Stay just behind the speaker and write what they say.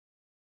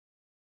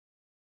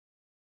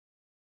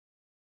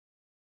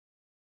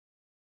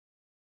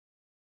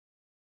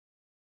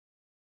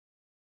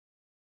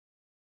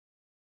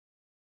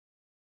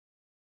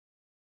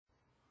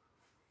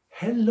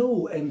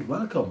Hello and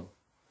welcome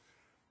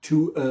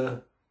to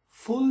a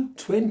full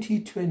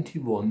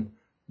 2021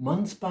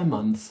 month by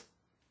month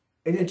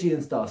energy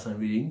and star sign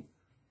reading,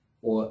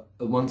 or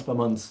a month by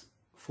month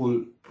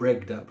full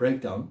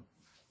breakdown.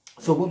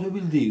 So what we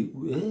will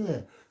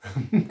do,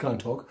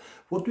 can't talk,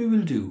 what we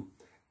will do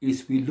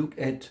is we look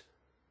at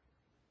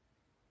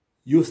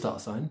your star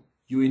sign,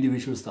 your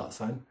individual star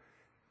sign,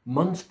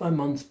 month by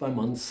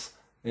month,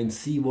 and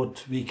see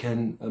what we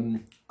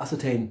can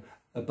ascertain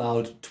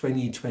about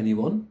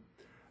 2021,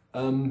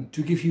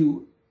 to give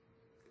you,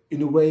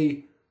 in a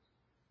way,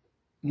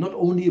 not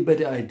only a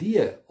better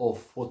idea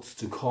of what's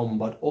to come,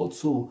 but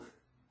also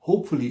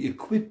hopefully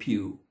equip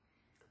you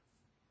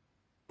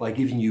by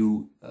giving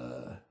you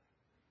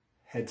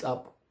heads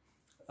up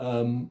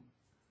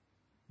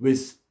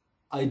with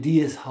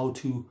ideas how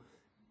to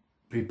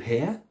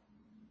prepare,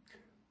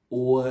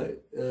 or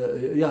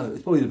yeah,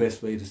 it's probably the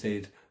best way to say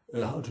it,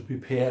 how to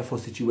prepare for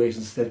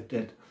situations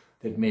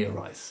that may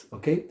arise.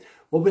 Okay,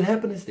 what will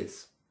happen is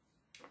this.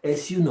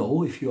 As you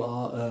know, if you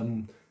are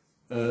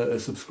a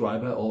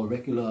subscriber or a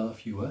regular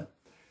viewer,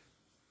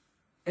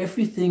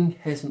 everything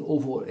has an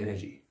overall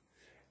energy.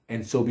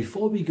 And so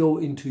before we go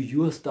into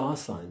your star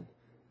sign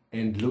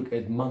and look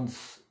at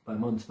month by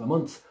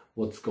month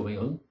what's going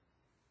on,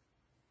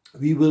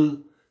 we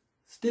will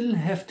still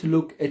have to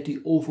look at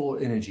the overall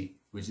energy,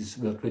 which is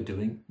what we're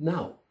doing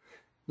now.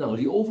 Now,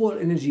 the overall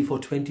energy for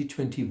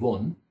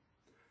 2021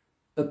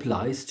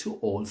 applies to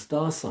all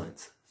star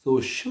signs. So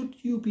should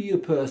you be a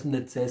person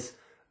that says,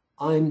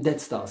 I'm that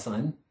star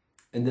sign,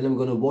 and then I'm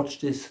going to watch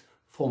this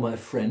for my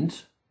friend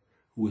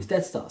who is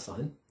that star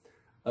sign,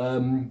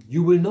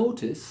 you will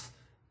notice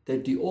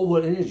that the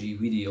overall energy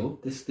video,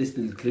 this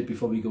little clip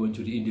before we go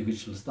into the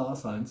individual star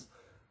signs,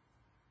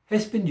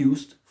 has been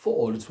used for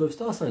all the 12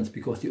 star signs,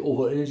 because the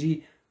overall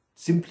energy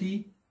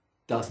simply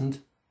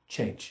doesn't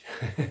change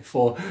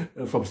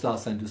from star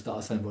sign to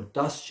star sign. What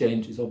does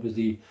change is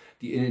obviously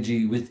the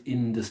energy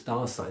within the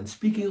star sign.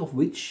 Speaking of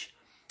which,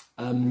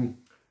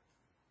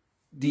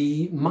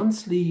 the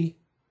monthly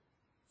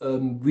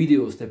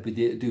videos that we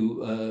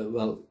do,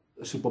 well,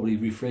 I should probably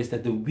rephrase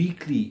that, the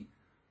weekly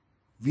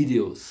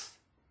videos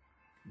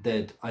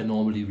that I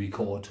normally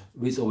record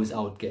with or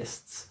without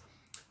guests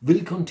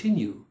will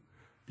continue,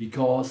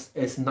 because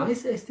as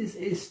nice as this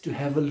is to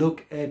have a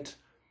look at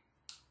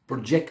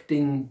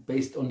projecting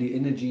based on the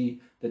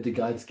energy that the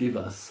guides give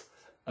us,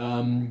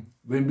 when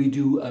we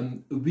do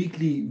a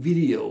weekly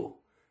video,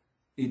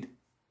 it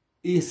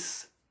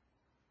is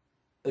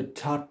a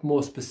tad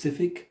more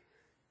specific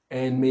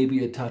and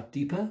maybe a tad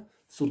deeper.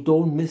 So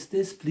don't miss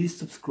this. Please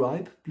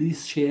subscribe,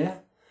 please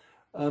share,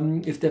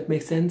 if that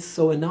makes sense.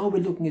 So, and now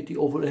we're looking at the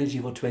overall energy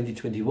for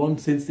 2021.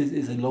 Since this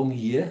is a long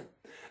year,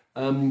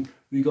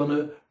 we're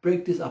gonna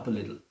break this up a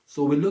little.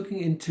 So we're looking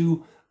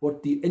into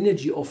what the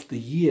energy of the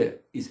year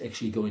is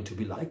actually going to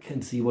be like,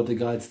 and see what the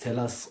guides tell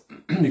us,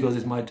 because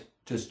it might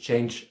just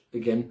change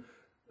again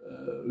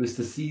with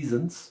the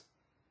seasons.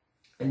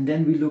 And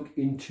then we look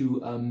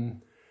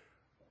into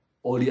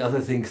all the other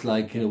things,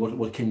 like, you know,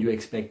 what can you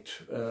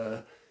expect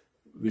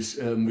with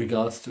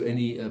regards to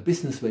any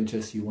business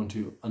ventures you want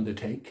to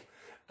undertake,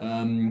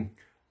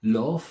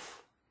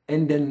 love,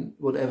 and then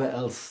whatever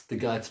else the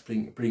guides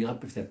bring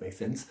up, if that makes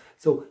sense.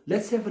 So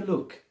let's have a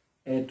look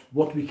at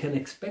what we can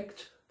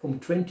expect from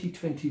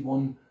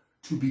 2021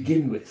 to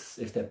begin with,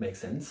 if that makes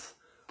sense,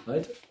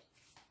 right?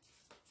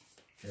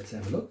 Let's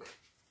have a look.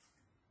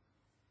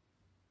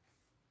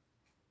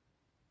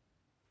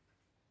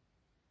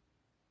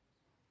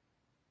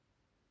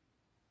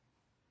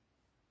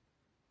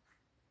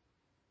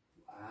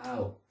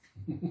 Wow.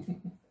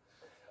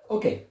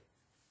 Okay.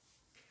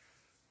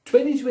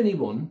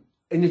 2021,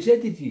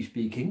 energetically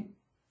speaking,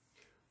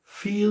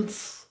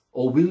 feels,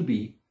 or will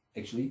be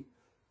actually,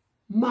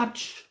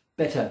 much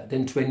better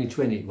than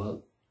 2020.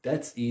 Well,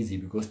 that's easy,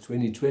 because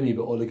 2020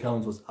 by all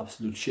accounts was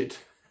absolute shit.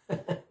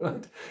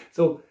 Right?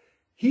 So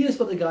here's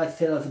what the guides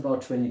tell us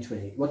about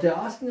 2020. What they're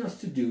asking us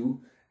to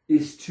do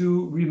is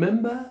to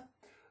remember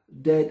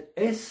that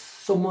as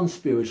someone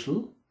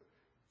spiritual,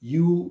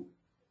 you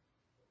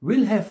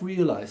will have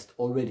realized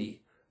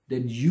already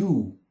that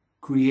you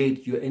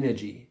create your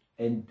energy,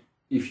 and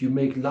if you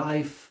make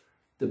life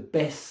the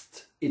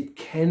best it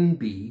can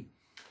be,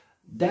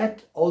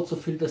 that also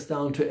filters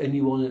down to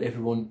anyone and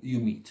everyone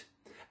you meet.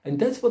 And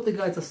that's what the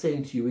guides are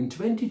saying to you. In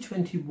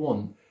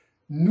 2021,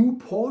 new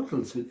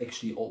portals will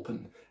actually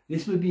open.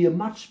 This will be a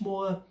much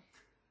more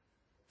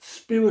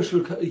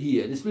spiritual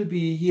year. This will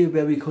be a year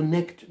where we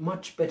connect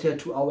much better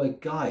to our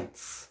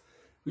guides,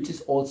 which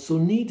is also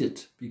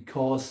needed,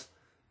 because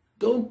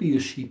don't be a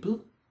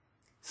sheeple.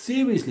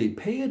 Seriously,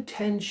 pay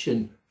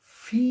attention,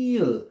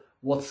 feel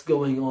what's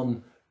going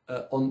on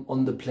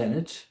the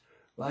planet,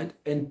 right?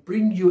 And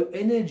bring your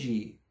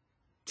energy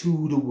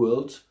to the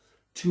world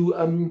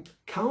to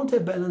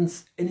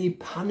counterbalance any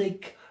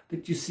panic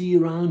that you see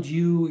around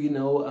you, you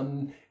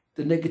know,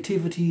 the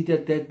negativity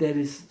that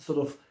is sort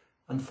of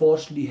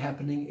unfortunately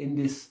happening in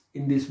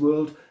this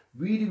world.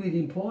 Really, really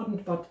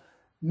important. But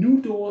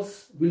new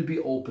doors will be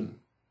opening.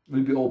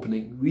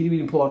 Really, really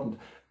important.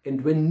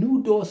 And when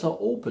new doors are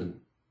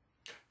open,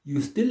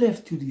 you still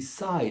have to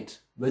decide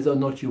whether or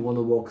not you want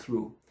to walk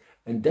through.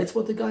 And that's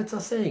what the guides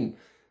are saying.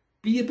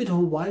 Be a bit of a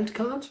wild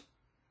card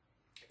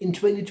in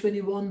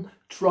 2021.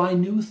 Try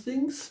new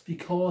things,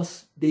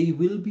 because they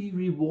will be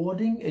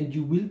rewarding, and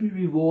you will be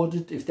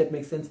rewarded, if that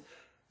makes sense.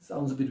 It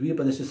sounds a bit weird,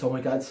 but that's just how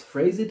my guides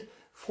phrase it,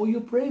 for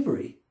your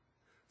bravery.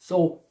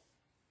 So,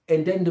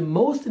 and then the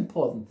most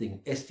important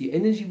thing as the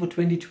energy for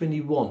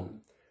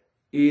 2021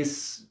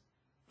 is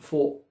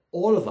for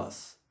all of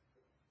us,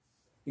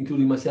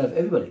 including myself,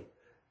 everybody,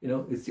 you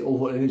know, it's the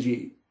overall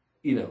energy,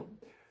 you know,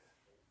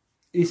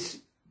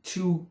 is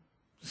to,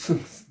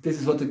 this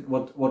is what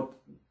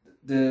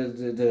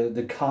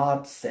the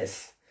card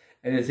says,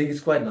 and I think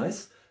it's quite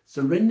nice.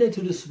 Surrender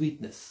to the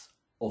sweetness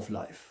of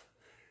life.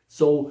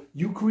 So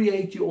you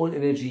create your own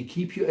energy,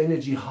 keep your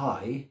energy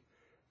high,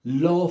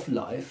 love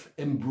life,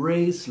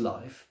 embrace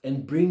life,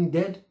 and bring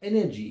that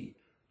energy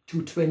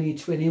to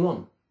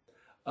 2021.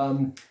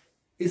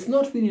 It's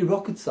not really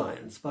rocket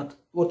science, but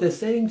what they're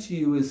saying to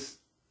you is,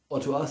 or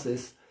to us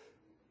is,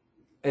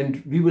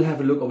 and we will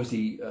have a look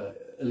obviously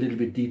a little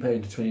bit deeper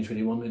into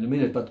 2021 in a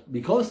minute, but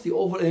because the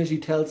overall energy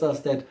tells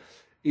us that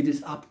it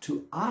is up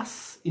to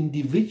us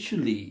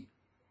individually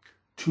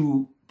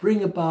to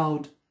bring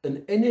about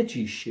an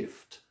energy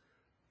shift.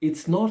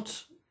 It's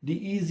not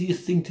the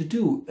easiest thing to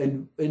do.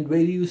 And where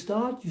do you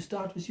start? You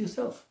start with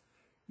yourself.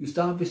 You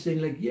start with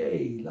saying like,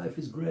 yay, life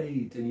is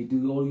great. And you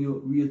do all your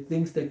weird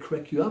things that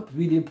crack you up.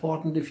 Really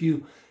important if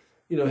you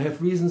know,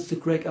 have reasons to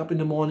crack up in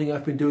the morning.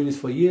 I've been doing this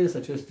for years. I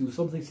just do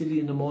something silly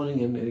in the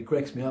morning and it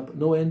cracks me up,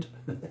 no end.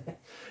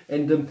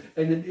 and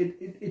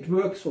it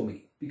works for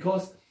me,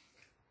 because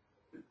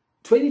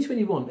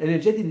 2021,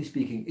 energetically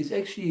speaking, is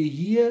actually a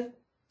year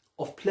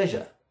of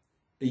pleasure,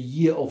 a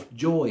year of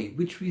joy,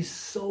 which we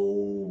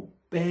so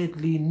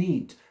badly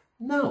need.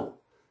 Now,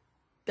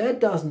 that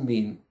doesn't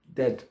mean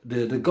that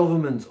the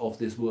governments of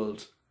this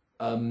world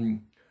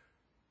won't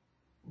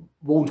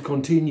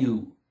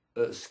continue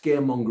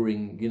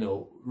scaremongering, you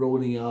know,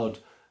 rolling out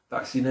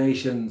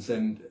vaccinations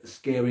and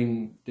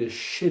scaring the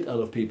shit out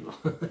of people,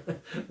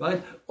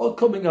 right? Or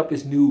coming up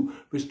with new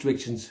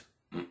restrictions.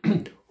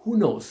 Who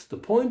knows? The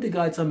point the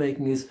guides are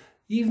making is,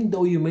 even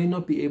though you may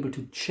not be able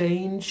to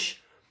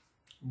change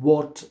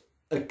what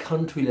a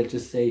country, let's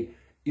just say,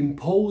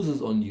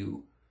 imposes on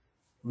you,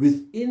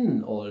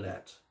 within all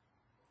that,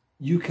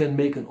 you can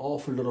make an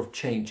awful lot of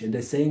change. And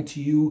they're saying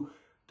to you,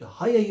 the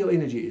higher your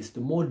energy is,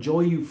 the more joy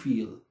you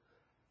feel.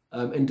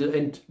 And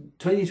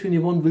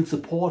 2021 will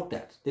support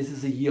that. This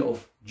is a year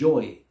of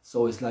joy.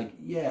 So it's like,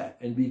 yeah,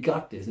 and we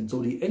got this. And so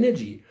the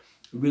energy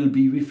will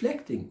be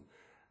reflecting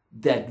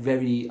that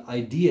very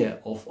idea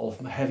of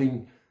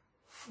having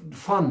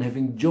fun,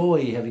 having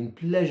joy, having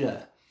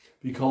pleasure,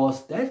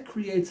 because that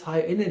creates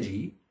high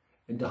energy.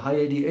 And the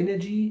higher the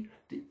energy,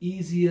 the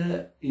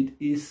easier it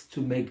is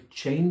to make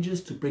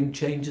changes, to bring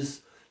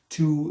changes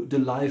to the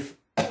life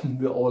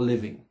we're all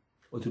living,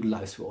 or to the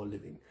lives we're all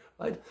living,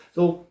 right?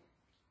 So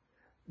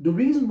the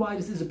reason why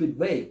this is a bit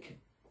vague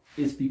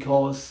is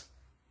because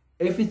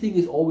everything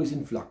is always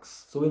in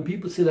flux. So when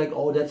people say like,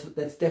 oh, that's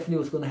definitely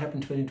what's going to happen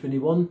in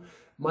 2021,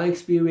 my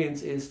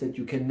experience is that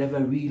you can never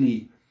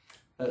really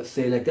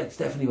say like, that's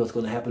definitely what's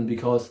going to happen,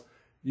 because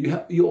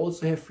you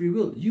also have free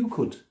will. You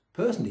could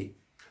personally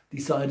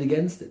decide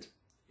against it,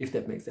 if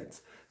that makes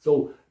sense.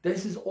 So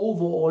this is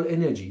overall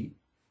energy,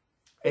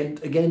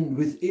 and again,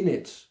 within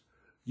it,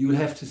 you'll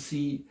have to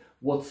see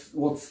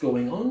what's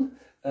going on.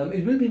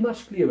 It will be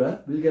much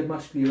clearer. We'll get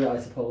much clearer, I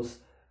suppose,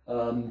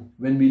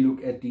 when we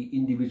look at the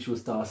individual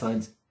star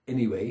signs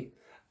anyway.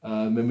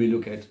 When we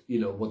look at, you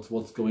know,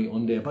 what's going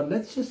on there. But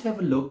let's just have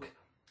a look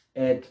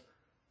at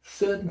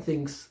certain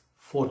things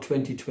for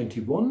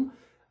 2021.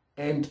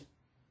 And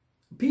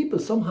people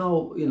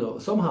somehow, you know,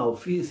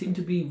 seem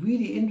to be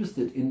really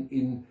interested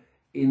in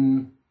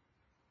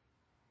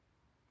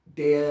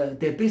their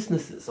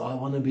businesses. I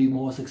want to be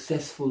more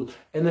successful,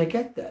 and I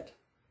get that.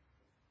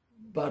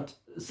 But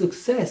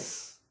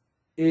success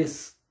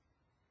is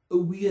a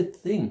weird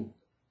thing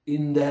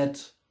in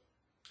that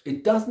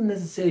it doesn't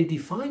necessarily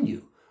define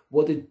you.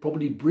 What it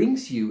probably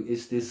brings you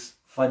is this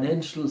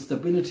financial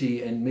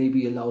stability, and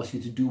maybe allows you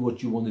to do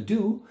what you want to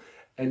do.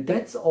 And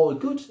that's all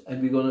good.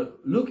 And we're going to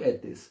look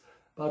at this.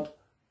 But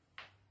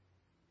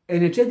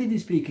energetically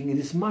speaking, it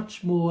is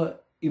much more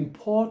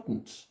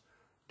important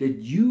that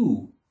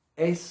you,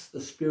 as a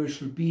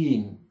spiritual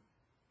being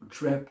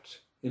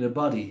trapped in a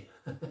body,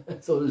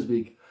 so to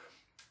speak,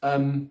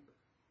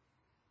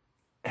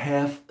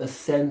 have a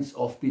sense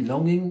of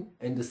belonging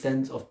and a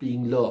sense of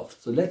being loved.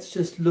 So let's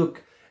just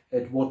look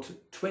at what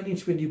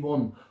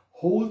 2021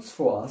 holds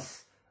for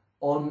us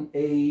on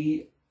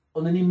an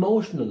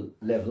emotional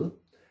level,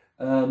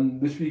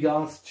 with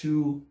regards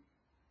to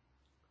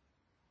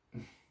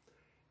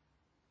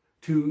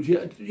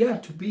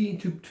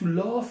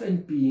love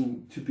and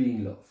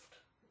being loved,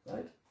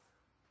 right?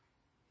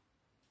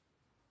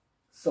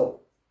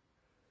 So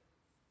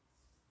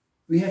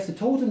we have the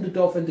totem, the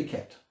dove, and the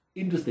cat.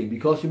 Interesting,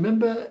 because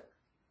remember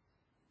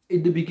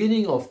in the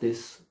beginning of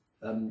this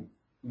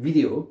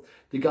video,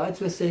 the guides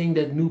were saying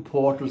that new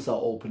portals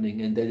are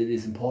opening and that it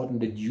is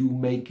important that you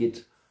make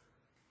it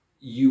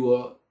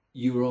your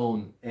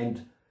own.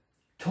 And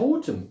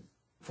totem,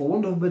 for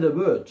want of a better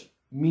word,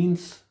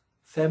 means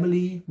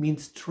family,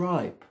 means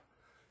tribe.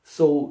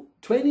 So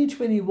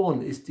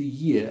 2021 is the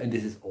year, and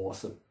this is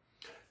awesome,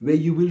 where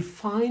you will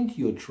find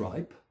your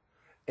tribe,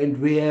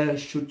 and where,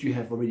 should you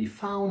have already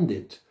found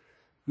it,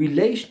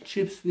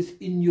 relationships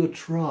within your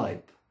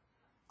tribe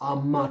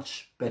are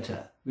much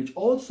better, which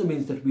also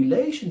means that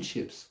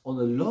relationships on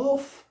a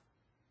love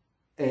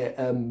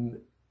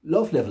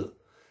level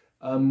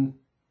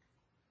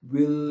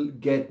will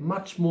get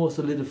much more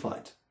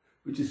solidified,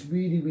 which is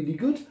really, really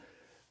good.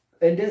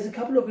 And there's a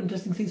couple of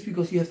interesting things,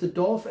 because you have the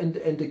dove and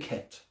the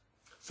cat.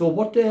 So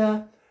what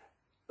they're,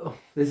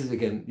 this is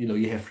again, you know,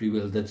 you have free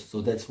will.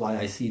 That's why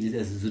I see this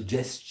as a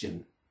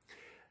suggestion.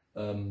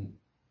 But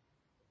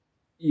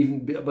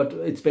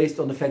it's based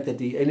on the fact that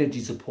the energy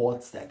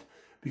supports that.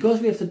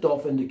 Because we have the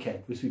dove and the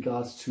cat with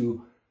regards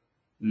to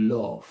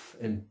love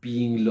and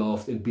being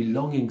loved and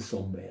belonging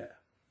somewhere,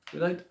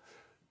 right?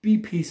 Be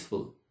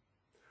peaceful.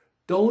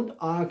 Don't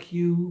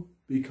argue,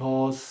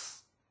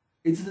 because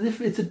it's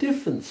a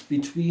difference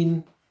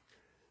between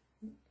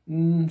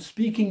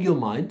speaking your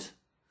mind,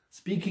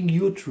 speaking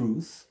your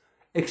truth,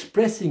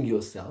 expressing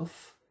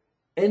yourself,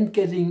 and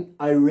getting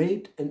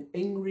irate and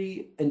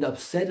angry and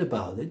upset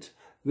about it,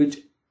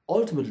 which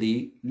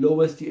ultimately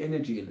lowers the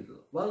energy a little.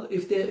 Well,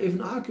 if an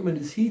argument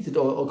is heated,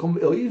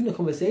 or even a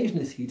conversation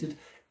is heated,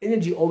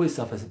 energy always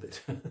suffers a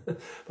bit.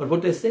 But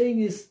what they're saying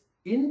is,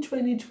 in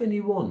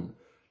 2021,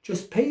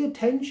 just pay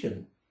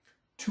attention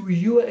to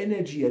your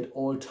energy at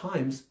all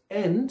times.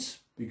 And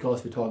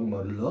because we're talking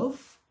about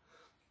love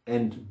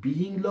and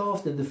being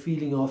loved and the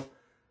feeling of,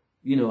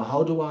 you know,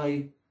 how do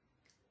I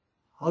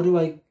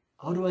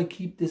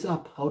keep this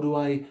up? How do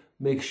I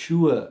make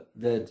sure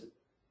that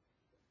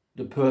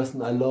the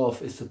person I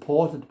love is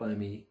supported by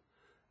me,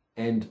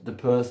 and the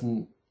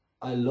person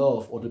I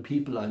love, or the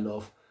people I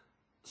love,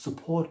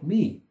 support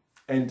me?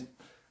 And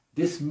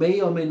this may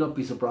or may not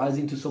be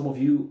surprising to some of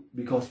you,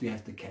 because we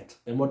have the cat.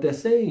 And what they're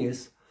saying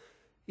is,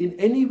 in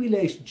any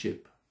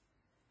relationship,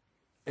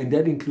 and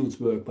that includes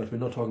work, but we're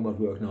not talking about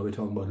work now, we're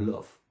talking about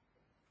love.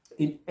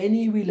 In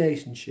any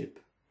relationship,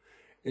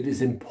 it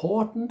is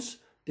important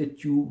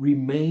that you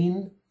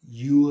remain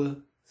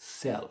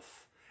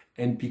yourself.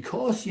 And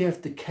because you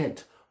have the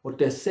cat, what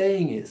they're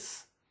saying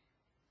is,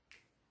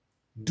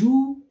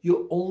 do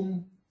your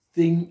own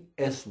thing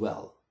as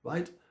well,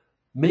 right?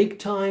 Make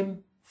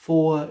time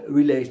for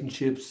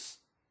relationships.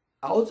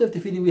 I also have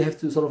the feeling we have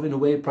to sort of, in a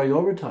way,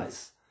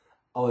 prioritize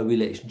our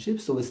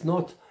relationships. So it's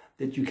not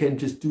that you can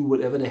just do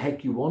whatever the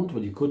heck you want.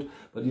 Well, you could,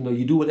 but you know,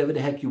 you do whatever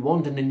the heck you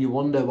want, and then you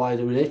wonder why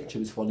the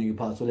relationship is falling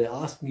apart. So they're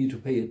asking you to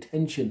pay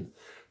attention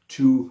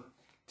to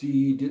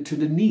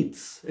the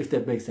needs, if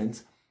that makes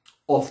sense,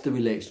 of the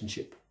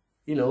relationship.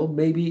 You know,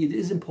 maybe it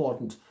is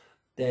important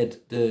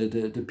that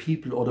the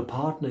people or the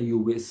partner you're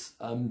with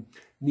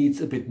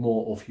needs a bit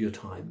more of your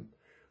time,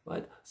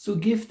 right? So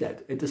give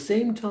that. At the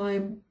same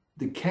time,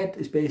 the cat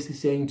is basically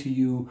saying to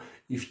you,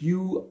 if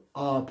you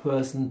are a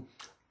person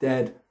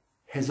that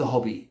has a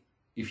hobby,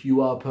 if you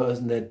are a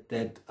person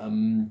that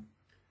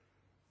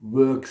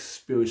works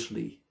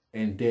spiritually,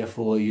 and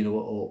therefore, you know,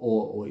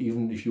 or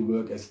even if you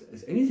work as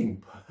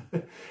anything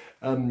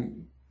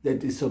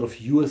that is sort of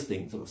your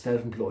thing, sort of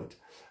self-employed,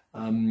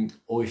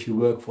 or if you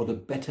work for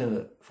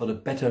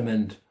the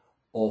betterment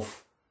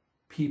of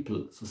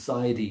people,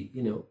 society,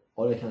 you know,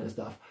 all that kind of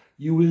stuff,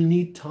 you will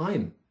need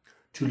time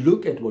to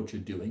look at what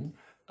you're doing,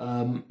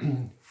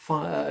 you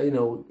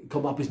know,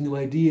 come up with new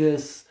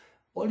ideas,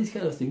 all these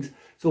kind of things.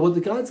 So what the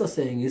guides are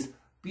saying is,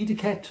 be the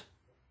cat,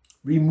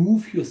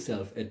 remove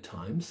yourself at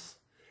times,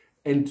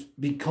 and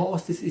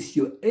because this is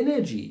your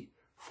energy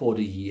for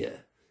the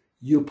year,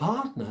 your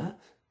partner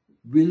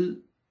will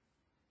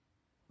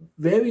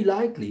very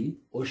likely,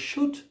 or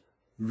should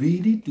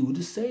really do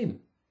the same.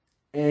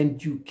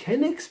 And you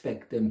can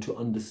expect them to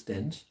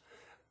understand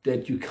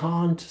that you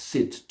can't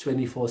sit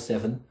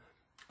 24/7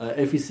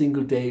 every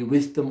single day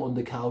with them on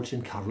the couch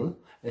and cuddle,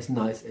 as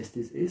nice as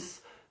this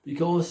is,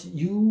 because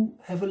you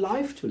have a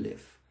life to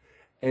live.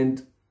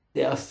 And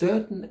there are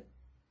certain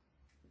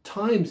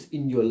times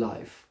in your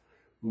life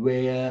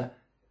where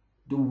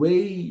the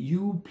way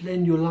you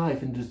plan your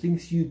life and the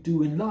things you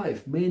do in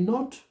life may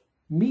not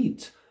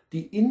meet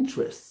the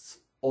interests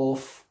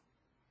of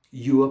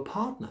your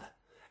partner.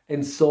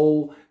 And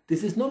so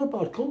this is not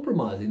about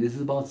compromising. This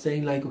is about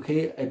saying, like,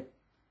 okay,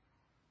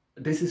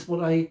 this is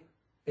what I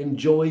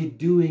enjoy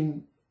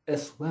doing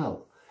as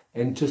well,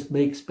 and just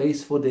make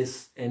space for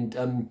this, and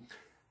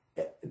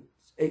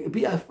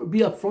be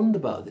upfront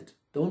about it.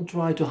 Don't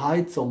try to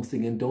hide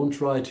something, and don't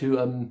try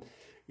to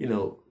you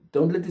know,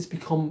 don't let this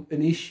become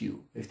an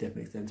issue, if that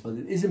makes sense. But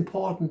it is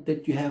important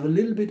that you have a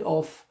little bit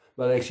of,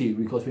 well, actually,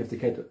 because we have the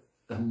cat,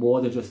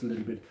 more than just a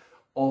little bit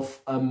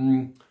of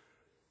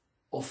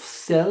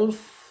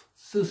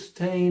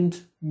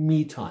self-sustained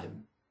me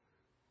time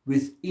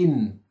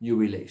within your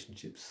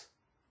relationships,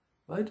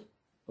 right?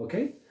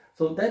 Okay,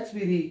 so that's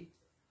really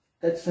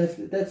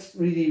that's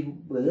really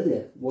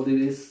what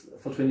it is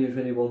for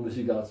 2021 with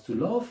regards to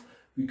love.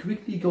 We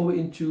quickly go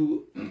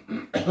into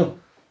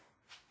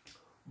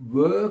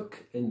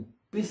work and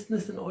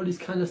business and all these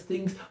kind of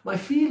things. My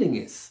feeling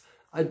is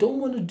I don't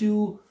want to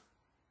do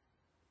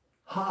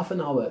half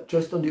an hour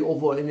just on the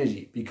overall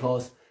energy,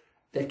 because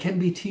that can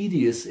be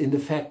tedious in the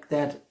fact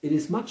that it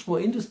is much more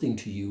interesting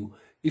to you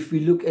if we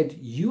look at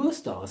your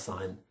star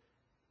sign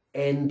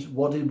and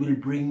what it will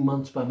bring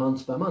month by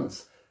month by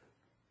month.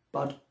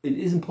 But it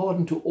is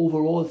important to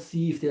overall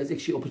see if there's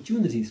actually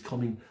opportunities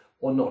coming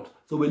or not.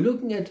 So we're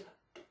looking at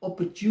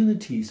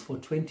opportunities for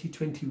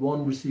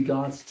 2021 with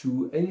regards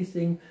to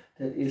anything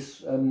that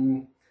is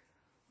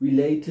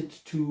related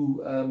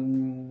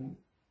to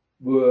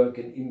work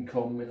and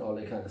income and all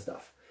that kind of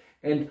stuff.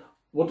 And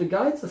what the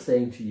guides are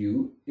saying to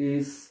you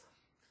is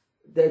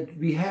that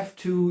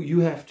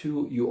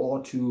you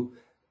ought to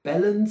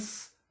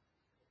balance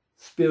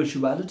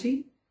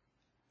spirituality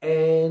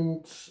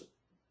and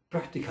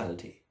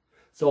practicality.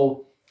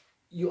 So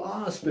you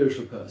are a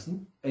spiritual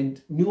person,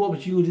 and new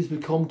opportunities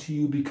will come to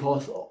you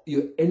because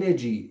your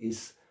energy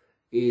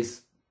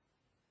is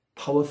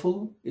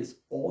powerful, is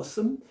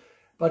awesome,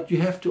 but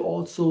you have to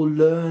also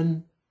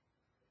learn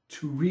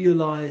to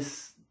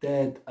realize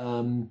that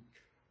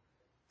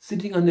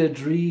sitting under a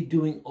tree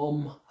doing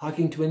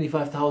hugging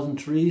 25,000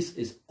 trees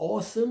is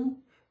awesome,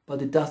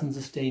 but it doesn't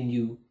sustain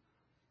you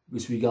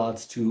with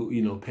regards to,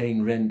 you know,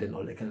 paying rent and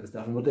all that kind of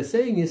stuff. And what they're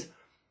saying is,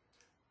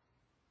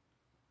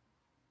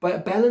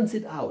 balance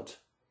it out.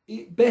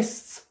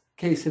 Best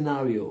case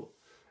scenario,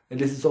 and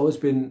this has always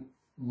been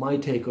my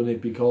take on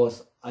it,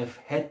 because I've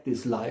had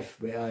this life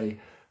where I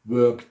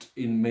worked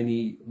in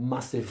many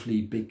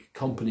massively big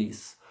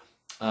companies,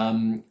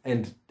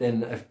 and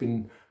then I've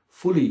been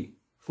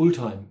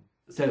full-time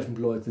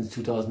self-employed since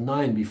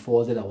 2009.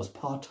 Before that I was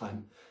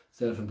part-time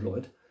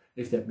self-employed,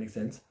 if that makes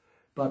sense.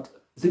 But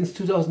since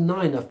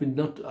 2009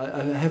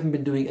 I haven't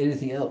been doing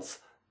anything else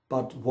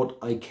but what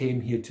I came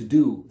here to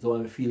do.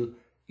 So I feel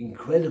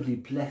incredibly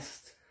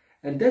blessed.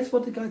 And that's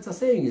what the guides are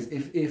saying is,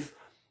 if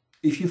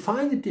you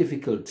find it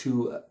difficult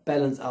to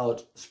balance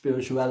out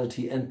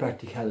spirituality and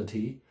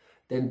practicality,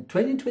 then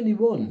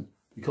 2021,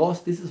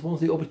 because this is one of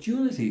the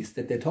opportunities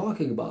that they're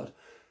talking about,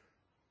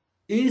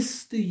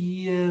 is the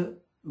year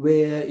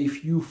where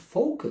if you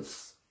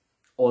focus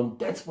on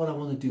that's what I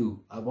want to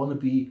do, I want to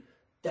be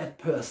that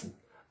person,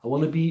 I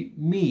want to be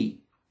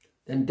me,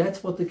 then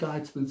that's what the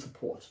guides will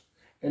support.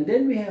 And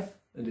then we have,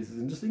 and this is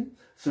interesting,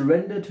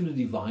 surrender to the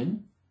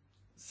divine,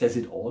 says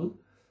it all.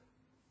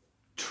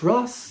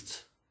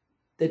 Trust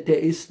that there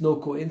is no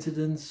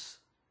coincidence.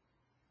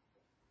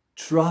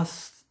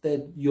 Trust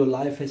that your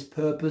life has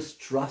purpose.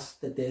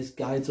 Trust that there's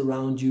guides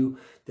around you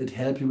that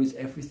help you with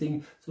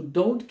everything. So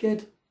don't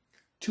get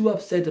too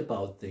upset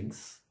about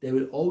things. There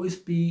will always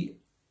be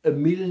a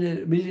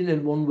million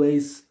and one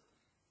ways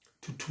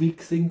to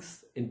tweak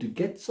things and to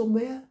get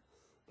somewhere.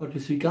 But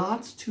with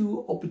regards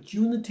to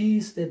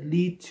opportunities that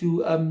lead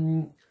to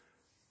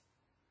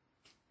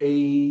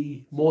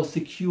a more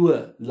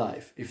secure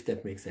life, if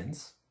that makes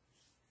sense,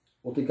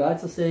 what the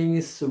guides are saying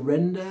is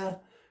surrender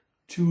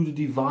to the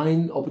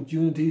divine.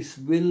 Opportunities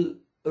will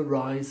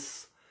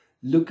arise.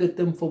 Look at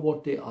them for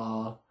what they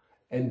are.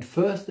 And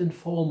first and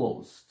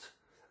foremost,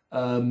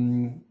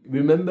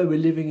 remember, we're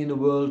living in a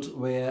world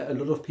where a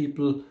lot of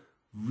people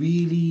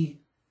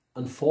really,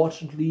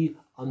 unfortunately,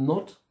 are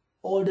not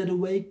all that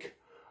awake.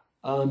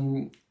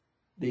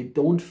 They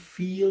don't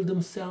feel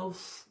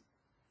themselves,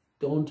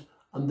 don't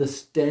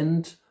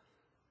understand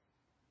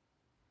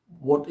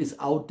what is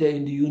out there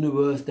in the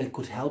universe that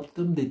could help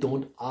them. They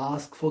don't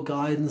ask for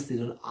guidance, they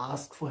don't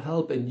ask for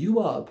help, and you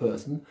are a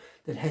person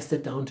that has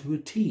that down to a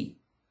T.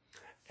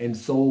 And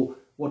so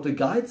what the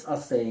guides are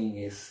saying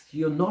is,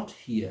 you're not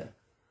here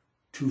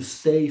to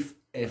save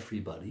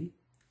everybody.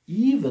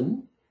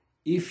 Even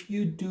if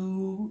you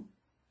do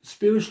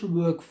spiritual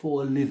work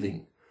for a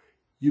living,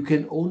 you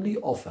can only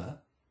offer.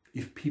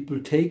 If people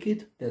take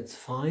it, that's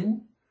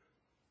fine.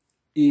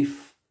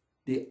 If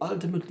they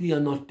ultimately are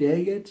not there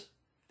yet,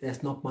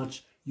 there's not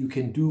much you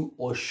can do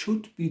or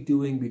should be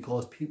doing,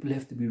 because people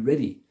have to be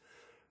ready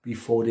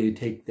before they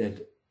take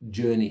that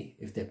journey,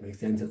 if that makes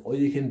sense. And all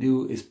you can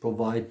do is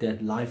provide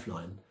that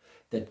lifeline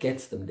that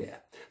gets them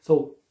there.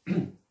 So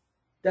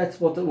that's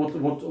what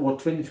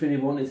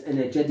 2021 is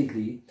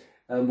energetically.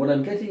 What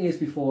I'm getting is,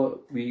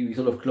 before we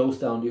sort of close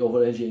down the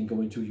overall energy and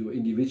go into your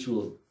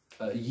individual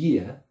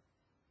year,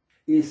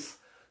 is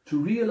to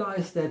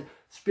realize that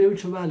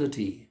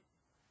spirituality,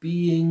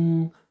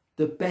 being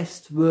the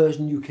best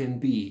version you can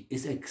be,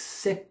 is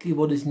exactly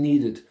what is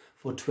needed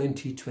for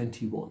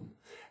 2021.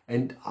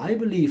 And I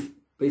believe,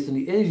 based on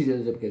the energy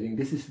that I'm getting,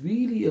 this is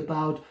really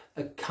about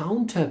a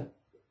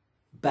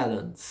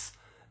counterbalance,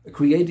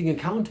 creating a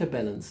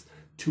counterbalance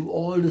to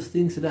all the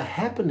things that are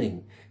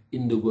happening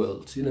in the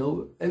world. You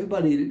know,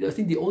 everybody, I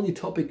think the only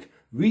topic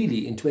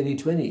really in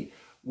 2020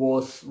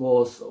 was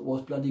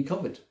bloody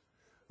COVID,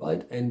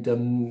 right? And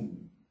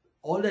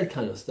all that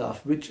kind of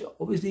stuff, which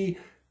obviously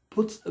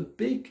puts a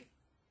big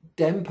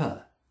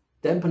damper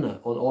dampener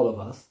on all of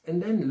us.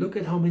 And then look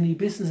at how many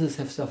businesses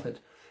have suffered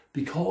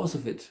because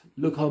of it.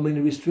 Look how many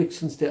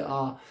restrictions there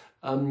are.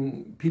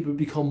 People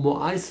become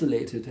more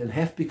isolated and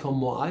have become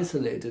more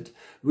isolated,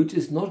 which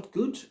is not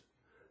good,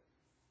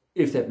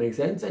 if that makes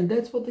sense. And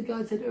that's what the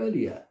guy said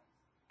earlier.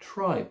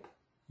 Tribe.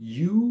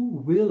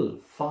 You will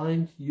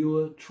find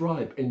your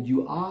tribe, and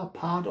you are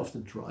part of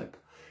the tribe.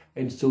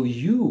 And so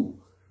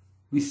you,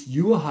 with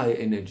your high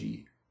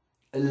energy,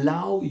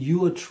 allow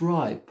your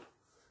tribe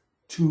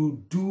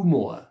to do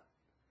more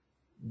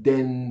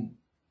than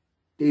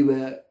they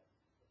were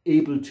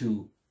able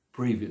to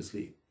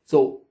previously.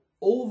 So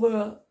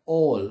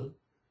overall,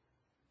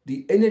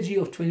 the energy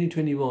of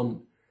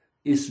 2021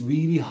 is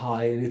really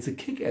high, and it's a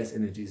kick-ass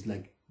energy. It's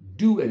like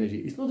do energy.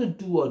 It's not a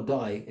do or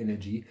die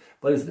energy,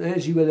 but it's an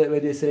energy where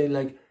they're saying,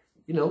 like,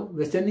 you know,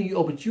 we're sending you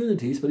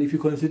opportunities, but if you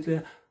can sit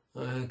there,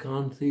 I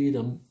can't see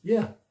them.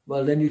 Yeah,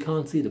 well, then you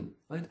can't see them,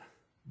 right?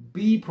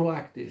 Be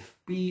proactive,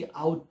 be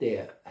out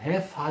there,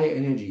 have high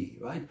energy,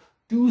 right?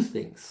 Do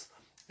things,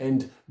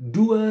 and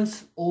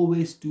doers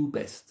always do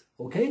best.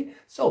 Okay,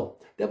 so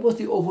that was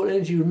the overall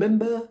energy.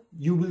 Remember,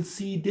 you will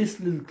see this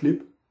little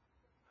clip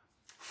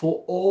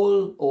for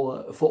all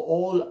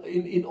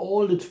in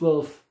all the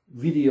 12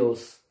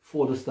 videos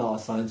for the star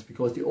signs,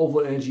 because the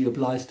overall energy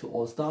applies to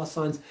all star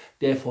signs,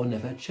 therefore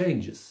never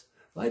changes,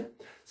 right?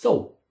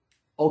 So,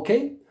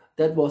 okay,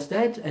 that was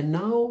that, and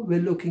now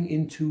we're looking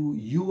into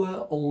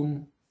your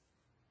own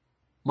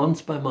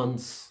month by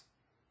month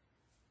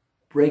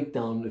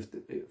breakdown,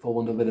 for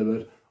want of a better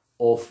word,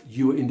 of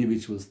your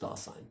individual star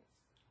sign.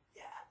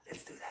 Yeah,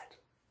 let's do that.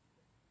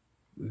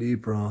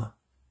 Libra,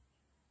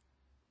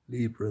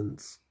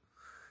 Librans.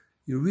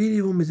 You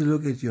really want me to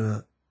look at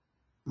your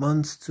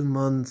month to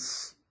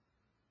month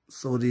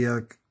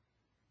zodiac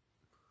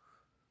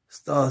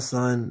star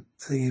sign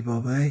thingy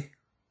bob, eh?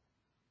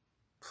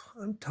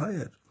 I'm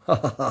tired.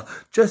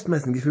 Just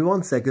messing. Give me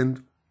 1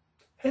 second.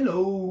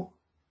 Hello.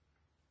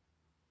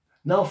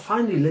 Now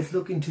finally, let's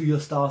look into your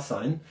star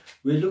sign.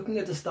 We're looking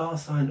at the star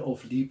sign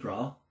of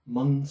Libra,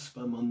 month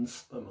by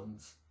month by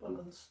month by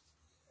month.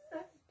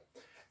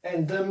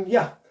 And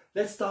yeah,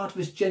 let's start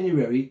with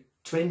January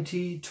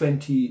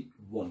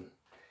 2021.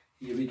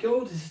 Here we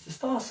go. This is the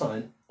star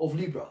sign of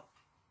Libra.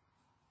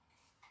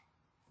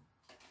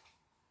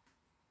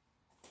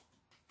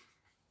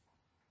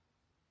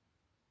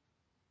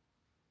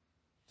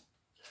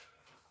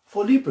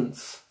 For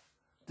Librans,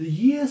 the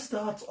year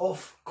starts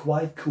off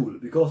quite cool,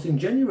 because in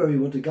January,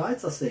 what the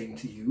guides are saying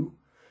to you,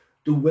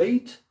 the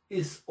wait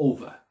is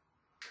over.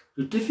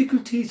 The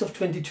difficulties of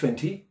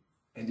 2020,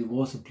 and it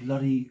was a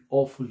bloody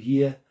awful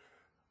year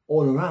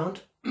all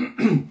around,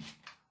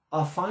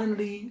 are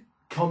finally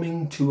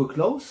coming to a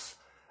close.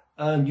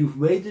 You've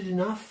waited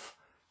enough.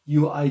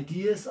 Your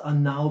ideas are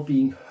now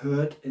being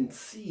heard and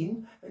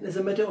seen. And as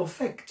a matter of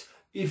fact,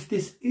 if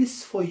this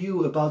is for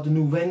you about the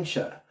new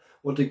venture,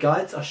 what the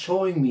guides are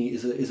showing me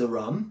is a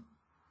ram,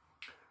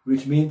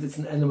 which means it's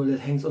an animal that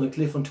hangs on a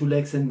cliff on 2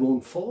 legs and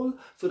won't fall.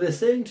 So they're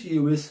saying to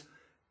you is,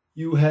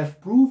 you have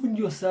proven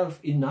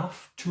yourself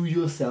enough to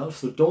yourself,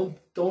 so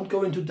don't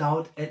go into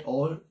doubt at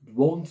all. It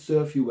won't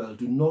serve you well.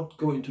 Do not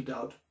go into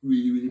doubt.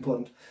 Really, really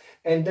important.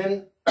 And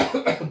then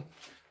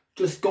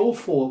just go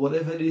for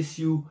whatever it is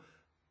you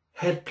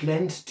had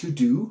planned to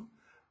do.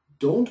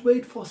 Don't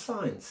wait for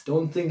signs.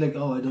 Don't think like,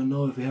 oh, I don't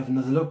know if we have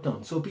another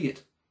lockdown. So be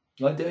it.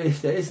 Like,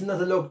 if there is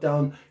another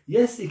lockdown,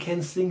 yes, it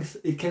can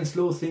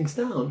slow things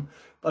down.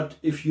 But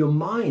if your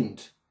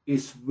mind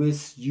is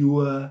with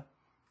your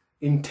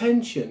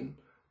intention,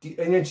 the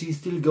energy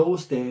still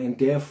goes there and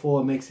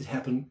therefore makes it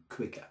happen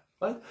quicker,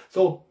 right?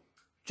 So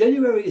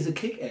January is a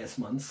kick-ass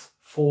month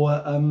for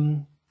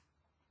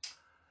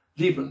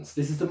Librans.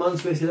 This is the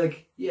month where you're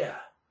like, yeah,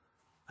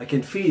 I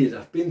can feel it.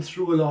 I've been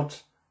through a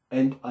lot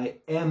and I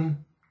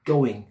am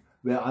going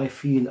where I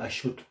feel I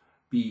should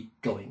be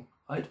going,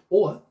 right?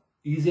 Or,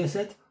 easier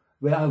said,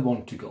 where I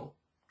want to go.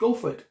 Go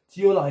for it. It's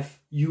your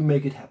life. You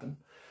make it happen.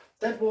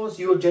 That was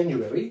your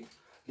January,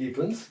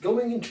 Librans.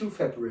 Going into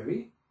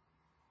February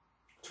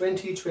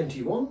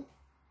 2021.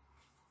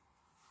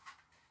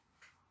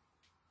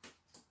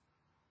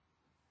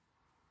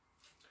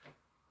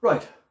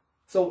 Right.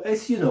 So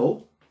as you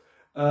know,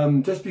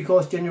 just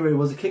because January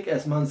was a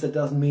kick-ass month, that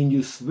doesn't mean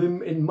you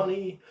swim in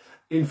money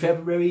in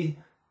February.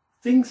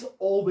 Things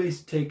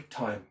always take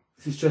time.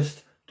 This is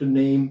just the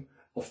name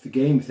of the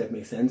game, if that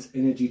makes sense.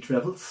 Energy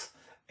travels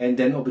and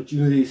then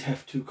opportunities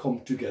have to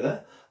come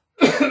together.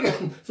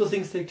 So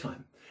things take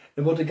time.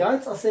 And what the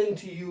guides are saying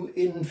to you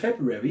in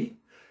February,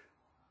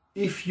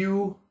 if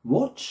you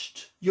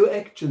watched your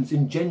actions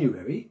in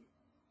January,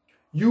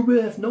 you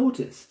will have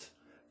noticed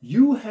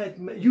you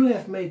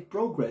have made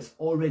progress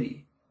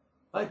already,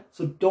 right?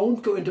 So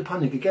don't go into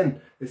panic.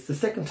 Again, it's the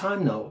second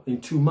time now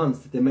in 2 months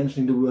that they're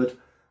mentioning the word,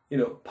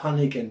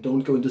 panic and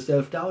don't go into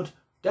self-doubt.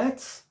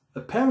 That's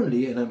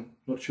apparently, and I'm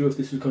not sure if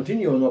this will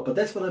continue or not, but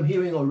that's what I'm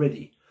hearing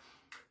already.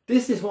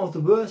 This is one of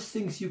the worst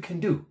things you can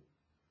do,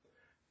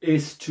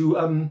 is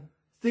to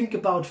think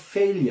about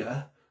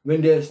failure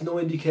when there's no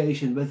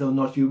indication whether or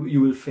not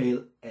you will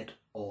fail at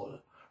all.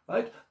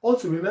 right?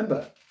 Also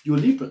remember, you're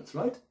Librans,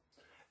 right?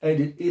 And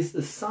it is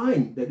a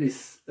sign that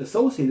is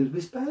associated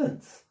with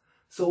balance.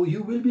 So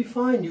you will be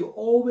fine. You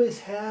always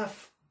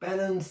have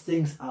balanced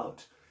things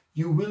out.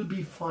 You will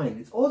be fine.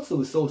 It's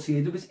also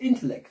associated with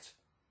intellect,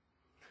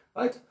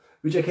 right?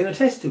 Which I can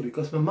attest to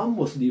because my mum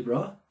was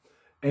Libra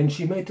and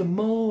she made the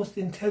most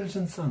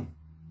intelligent son.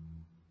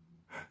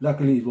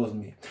 Luckily it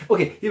wasn't me.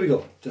 Okay, here we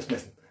go. Just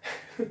messing.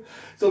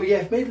 So we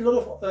have made a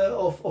lot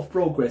of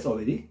progress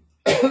already.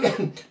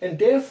 And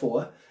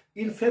therefore,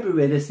 in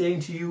February, they're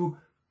saying to you,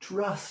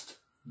 trust.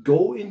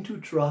 Go into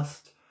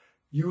trust.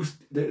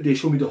 They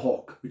show me the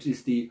hawk, which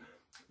is the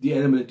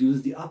animal that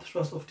uses the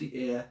upthrust of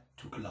the air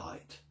to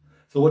glide.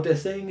 So what they're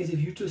saying is if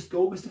you just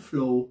go with the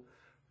flow,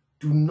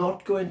 do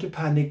not go into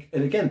panic.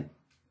 And again,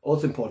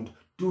 also important,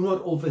 do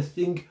not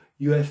overthink.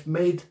 You have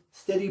made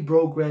steady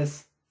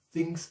progress.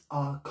 Things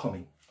are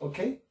coming.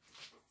 Okay?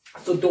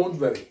 So don't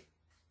worry.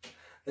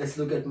 Let's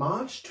look at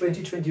March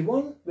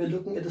 2021. We're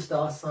looking at the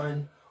star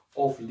sign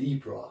of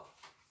Libra.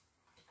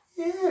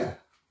 Yeah.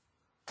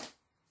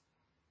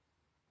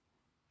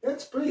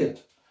 That's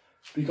brilliant.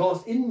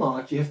 Because in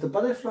March you have the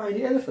butterfly and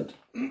the elephant.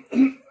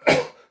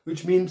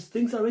 Which means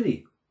things are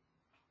ready.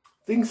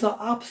 Things are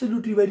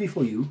absolutely ready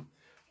for you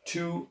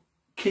to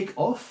kick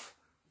off.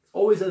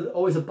 Always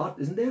a but,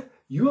 isn't there?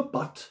 Your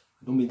but,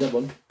 I don't mean that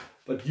one,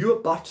 but your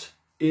but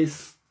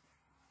is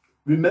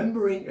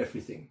remembering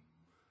everything.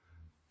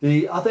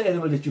 The other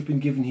animal that you've been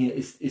given here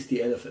is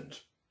the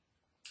elephant.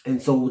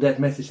 And so that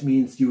message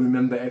means you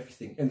remember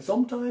everything. And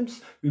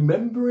sometimes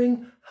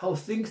remembering how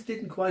things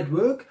didn't quite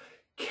work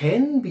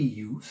can be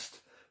used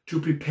to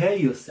prepare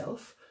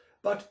yourself,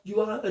 but you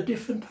are a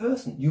different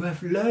person. You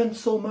have learned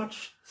so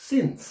much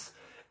since.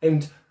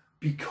 And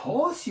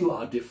because you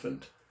are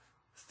different,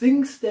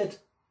 things that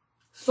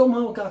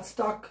somehow got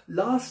stuck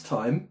last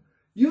time,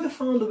 you have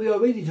found a way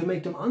already to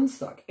make them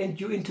unstuck.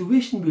 And your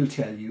intuition will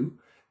tell you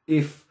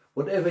if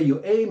whatever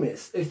your aim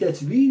is, if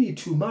that's really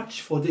too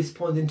much for this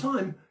point in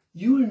time,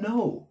 you'll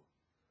know.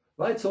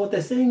 Right? So what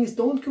they're saying is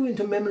don't go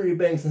into memory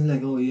banks and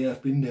like, oh yeah,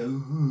 I've been there.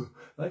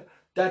 Right?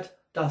 That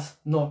does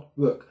not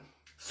work.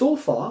 So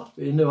far,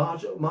 in the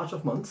months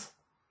of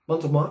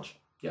March,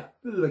 yeah,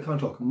 I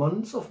can't talk,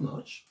 months of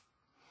March,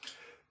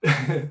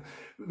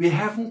 we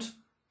haven't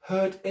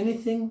heard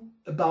anything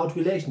about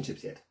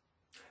relationships yet.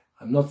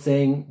 I'm not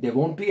saying there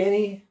won't be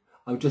any,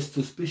 I'm just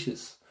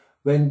suspicious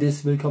when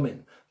this will come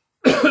in.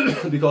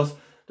 Because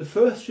the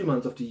first 3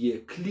 months of the year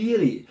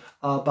clearly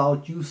are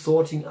about you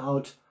sorting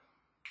out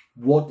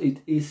what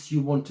it is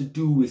you want to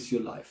do with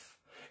your life.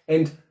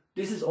 And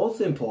this is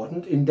also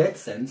important in that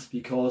sense,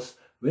 because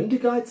when the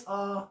guides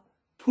are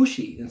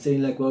pushy and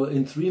saying like, well,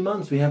 in 3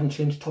 months we haven't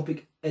changed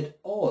topic at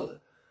all,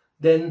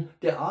 then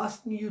they're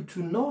asking you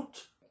to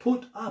not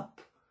put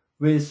up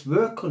with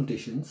work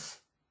conditions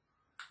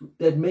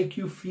that make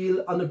you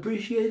feel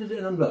unappreciated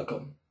and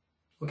unwelcome.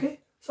 Okay,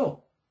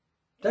 so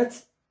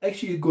that's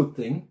actually a good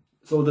thing.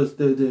 So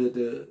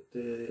the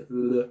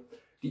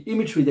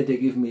imagery that they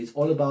give me is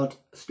all about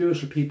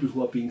spiritual people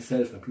who are being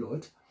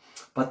self-employed,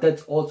 but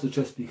that's also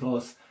just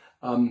because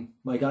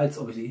my guides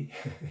obviously,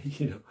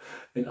 you know,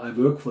 and I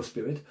work for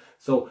spirit,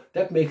 so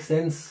that makes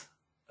sense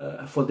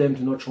for them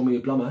to not show me a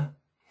plumber.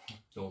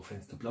 No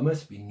offense to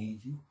plumbers, we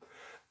need you.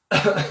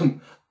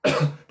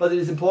 But it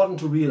is important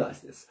to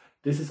realize this.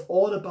 This is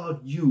all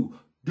about you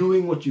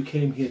doing what you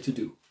came here to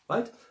do,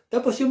 right?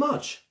 That was your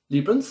March,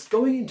 Librans,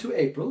 going into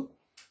April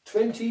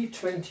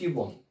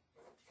 2021.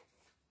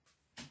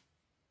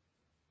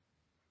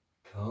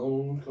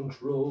 Count,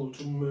 control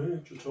to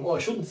make your tongue. Oh, I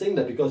shouldn't sing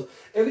that because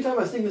every time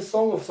I sing a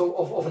song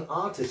of an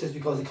artist, just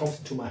because it comes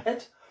into my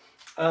head,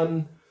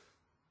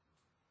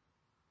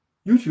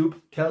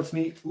 YouTube tells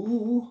me,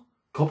 ooh,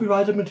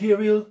 copyrighted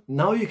material,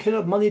 now you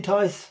cannot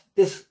monetize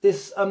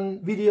this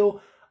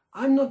video.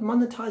 I'm not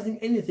monetizing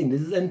anything.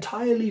 This is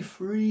entirely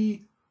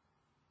free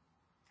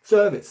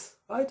service,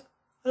 right?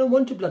 I don't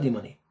want your bloody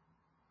money.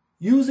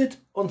 Use it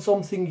on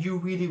something you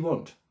really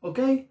want,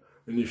 okay?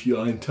 And if you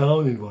are in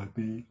town, invite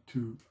me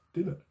to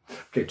dinner.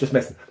 Okay, just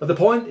messing. But the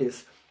point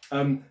is,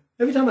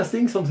 every time I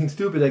sing something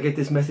stupid, I get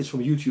this message from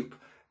YouTube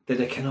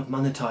that I cannot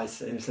monetize.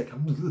 And it's like,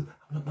 I'm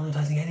not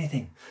monetizing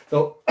anything.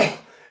 So,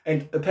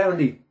 and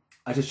apparently,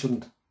 I just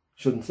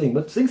shouldn't sing.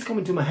 But things come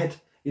into my head.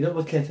 You know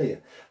what can I tell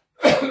you?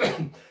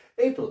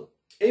 April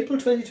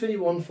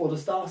 2021 for the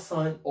star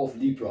sign of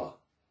Libra.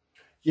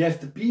 You have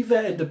the beaver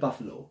and the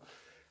buffalo.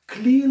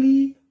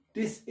 Clearly,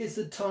 this is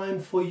a time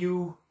for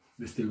you.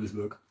 We're still with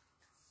work.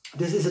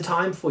 This is a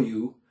time for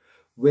you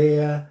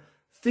where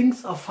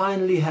things are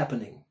finally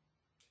happening.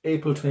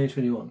 April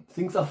 2021.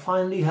 Things are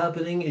finally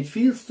happening. It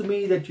feels to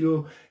me that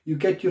you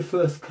get your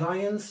first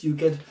clients, you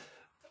get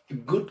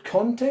good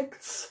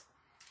contacts.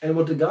 And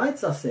what the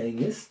guides are saying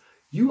is,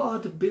 you are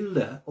the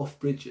builder of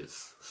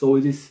bridges. So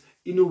it is,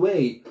 in a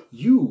way,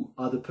 you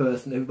are the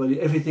person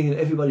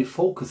everybody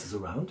focuses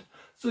around.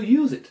 So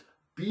use it.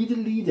 Be the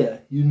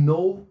leader you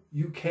know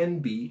you can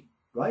be,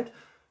 right?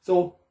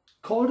 So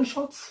call the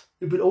shots.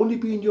 It will only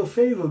be in your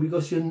favor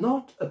because you're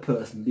not a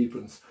person,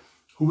 Librans,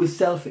 who is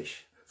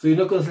selfish. So you're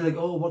not going to say like,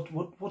 oh,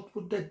 what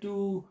would that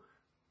do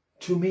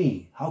to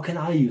me? How can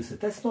I use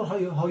it? That's not how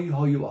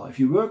you are. If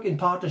you work in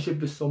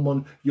partnership with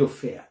someone, you're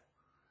fair,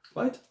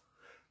 right?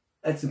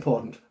 That's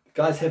important. The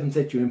guys haven't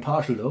said you're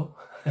impartial though.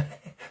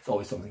 It's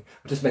always something.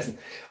 I'm just messing.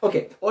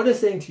 Okay, all they're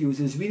saying to you is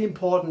it's really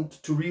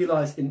important to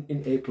realize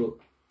in April,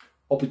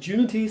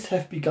 opportunities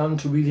have begun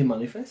to really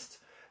manifest.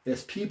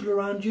 There's people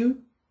around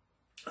you,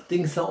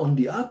 things are on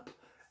the up,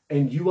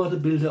 and you are the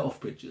builder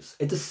of bridges.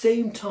 At the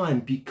same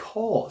time,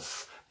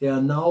 because there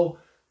are now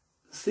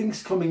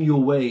things coming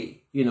your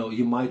way, you know,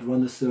 you might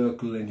run a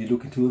circle and you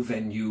look into a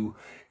venue,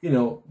 you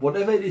know,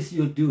 whatever it is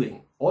you're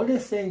doing, all they're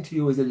saying to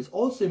you is that it's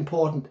also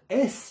important,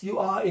 as you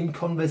are in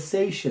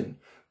conversation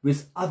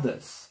with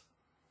others,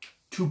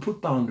 to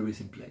put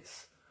boundaries in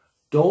place.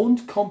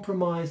 Don't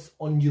compromise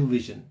on your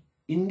vision.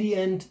 In the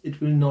end, it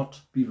will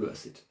not be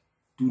worth it.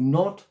 Do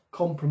not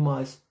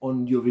compromise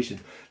on your vision.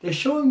 They're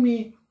showing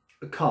me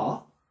a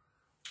car.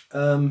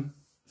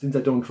 Since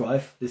I don't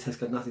drive, this has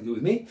got nothing to do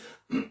with me.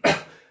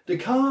 The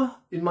car,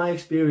 in my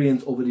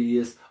experience over the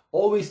years,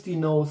 always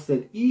denotes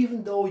that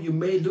even though you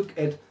may look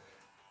at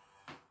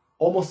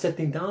almost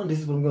settling down, this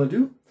is what I'm going to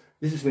do,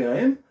 this is where I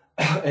am,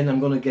 and I'm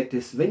going to get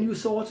this venue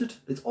sorted,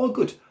 it's all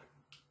good.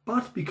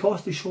 But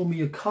because they show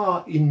me a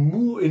car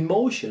in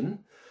motion,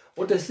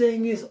 what they're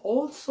saying is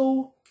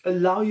also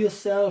allow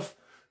yourself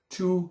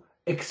to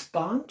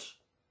expand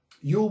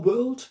your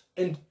world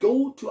and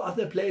go to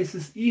other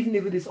places, even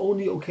if it is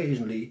only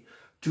occasionally,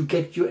 to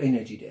get your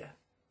energy there.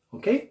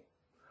 Okay?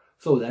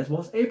 So that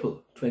was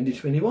April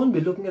 2021.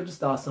 We're looking at the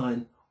star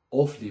sign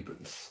of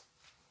Librans.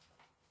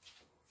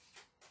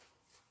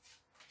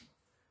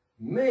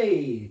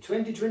 May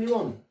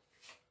 2021.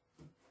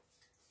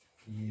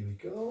 Here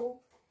we go.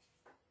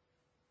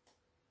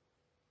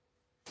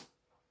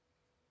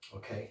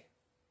 Okay.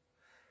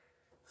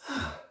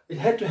 It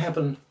had to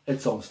happen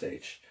at some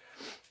stage.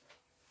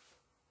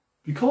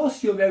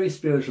 Because you're a very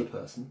spiritual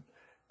person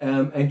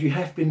and you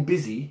have been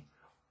busy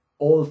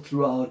all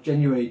throughout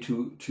January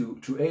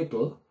to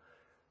April,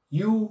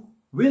 you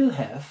will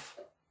have,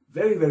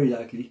 very, very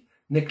likely,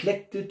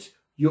 neglected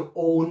your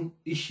own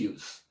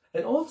issues.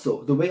 And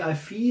also, the way I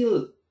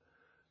feel,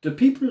 the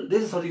people,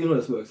 this is how the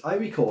universe works. I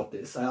record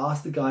this, I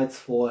ask the guides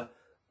for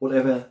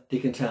whatever they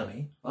can tell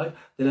me, right?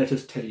 Then I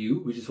just tell you,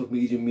 which is what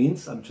medium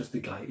means. I'm just the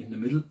guy in the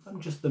middle. I'm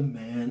just the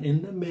man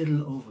in the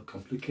middle of a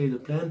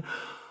complicated plan.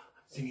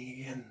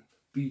 Singing again.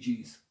 Bee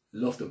Gees.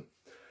 Love them.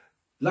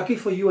 Lucky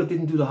for you, I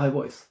didn't do the high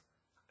voice.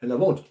 And I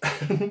won't.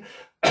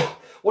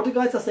 What the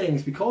guides are saying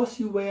is because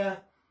you were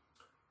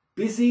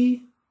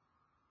busy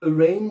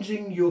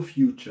arranging your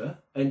future,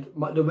 and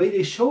the way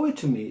they show it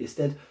to me is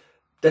that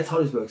that's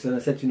how this works. And I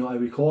said, you know, I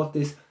record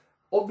this.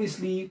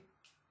 Obviously,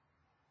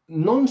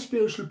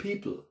 non-spiritual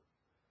people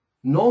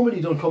normally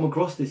don't come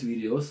across these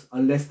videos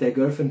unless their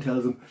girlfriend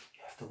tells them,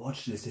 you have to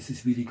watch this, this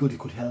is really good, it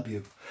could help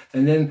you.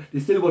 And then they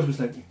still watch this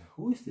like,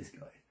 who is this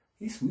guy?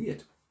 He's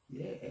weird.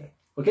 Yeah.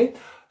 Okay?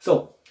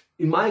 So,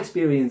 in my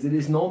experience, it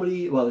is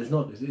normally, well, it's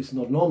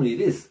not normally,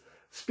 it is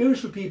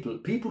spiritual people,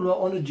 people who are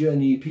on a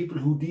journey, people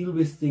who deal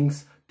with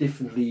things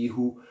differently,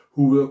 who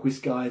work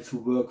with guides, who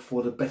work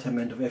for the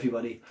betterment of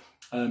everybody.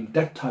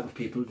 That type of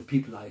people, the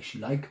people I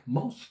actually like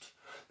most.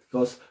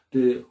 Because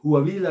who I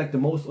really like the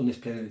most on this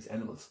planet is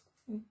animals.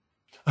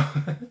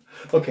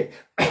 Okay,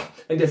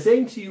 and they're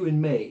saying to you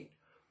in May,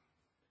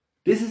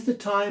 this is the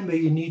time where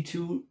you need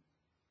to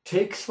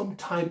take some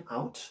time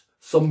out,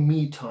 some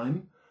me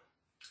time,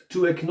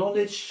 to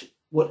acknowledge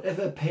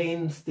whatever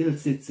pain still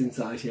sits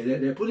inside here.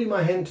 They're putting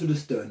my hand to the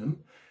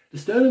sternum. The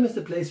sternum is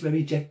the place where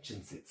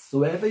rejection sits. So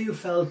wherever you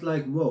felt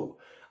like, whoa,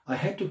 I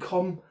had to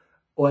come,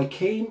 or I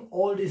came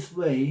all this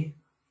way,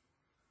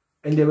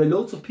 and there were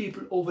loads of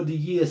people over the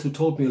years who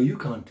told me, oh, you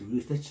can't do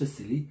this, that's just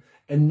silly.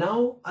 And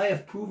now I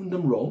have proven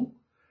them wrong.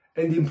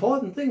 And the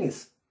important thing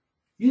is,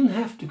 you don't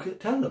have to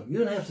tell them. You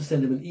don't have to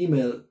send them an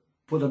email,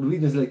 put up a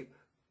video and say, like,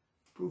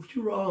 proved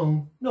you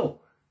wrong.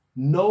 No.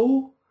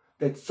 Know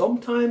that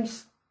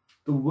sometimes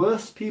the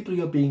worst people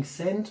you're being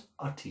sent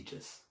are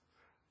teachers.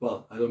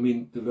 Well, I don't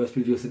mean the worst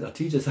people you're sent are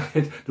teachers.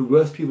 The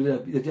worst people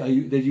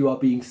that you are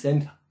being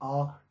sent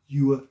are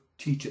your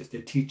teachers.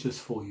 They're teachers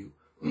for you.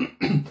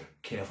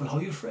 Careful how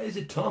you phrase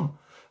it, Tom.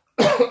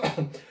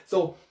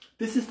 So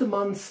this is the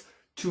month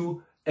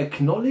to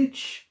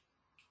acknowledge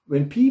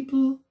when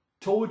people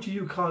told you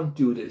you can't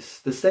do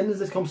this. The sentence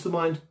that comes to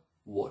mind,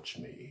 watch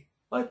me,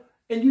 right?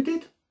 And you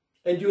did,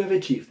 and you have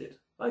achieved it,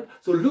 right?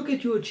 So look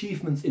at your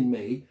achievements in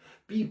May.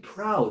 Be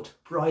proud,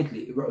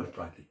 rightly,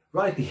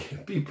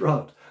 be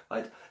proud,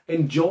 right?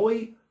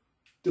 Enjoy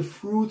the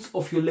fruits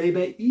of your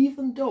labor,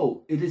 even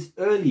though it is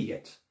early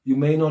yet. You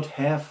may not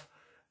have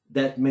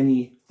that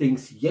many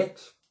things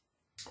yet,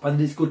 but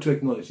it is good to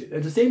acknowledge it.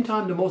 At the same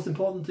time, the most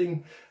important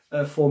thing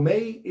for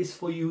May is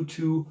for you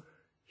to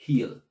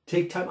heal.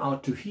 Take time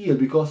out to heal,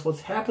 because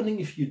what's happening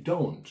if you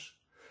don't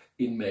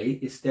in May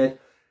is that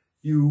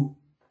you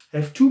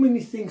have too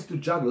many things to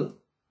juggle,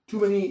 too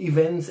many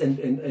events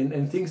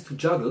and things to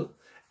juggle,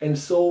 and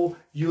so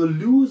you're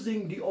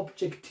losing the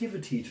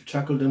objectivity to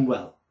juggle them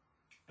well.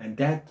 And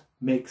that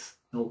makes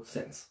no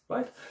sense,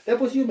 right? That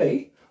was you,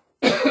 May.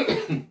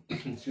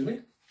 Excuse me.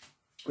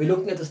 We're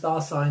looking at the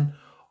star sign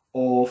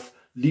of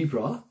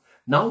Libra.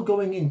 Now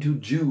going into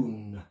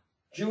June.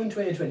 June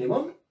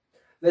 2021.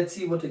 Let's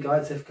see what the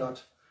guides have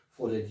got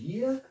for that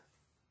year.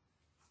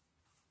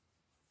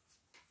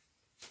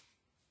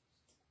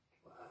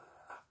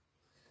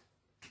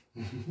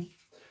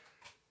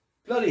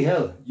 Bloody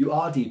hell, you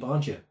are deep,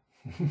 aren't you?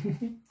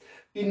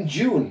 In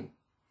June,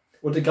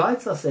 what the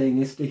guides are saying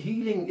is the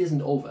healing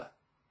isn't over.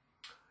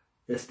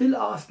 They're still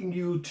asking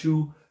you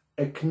to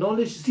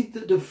acknowledge, see,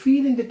 the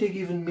feeling that they're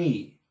giving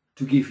me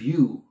to give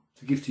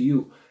to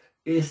you,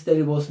 is that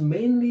it was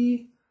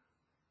mainly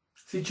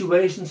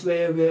situations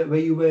where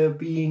you were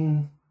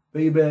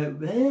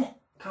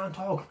can't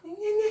talk,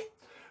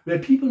 where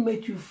people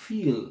made you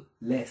feel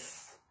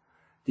less.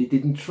 They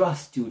didn't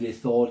trust you. They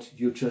thought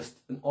you're just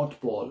an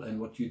oddball and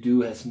what you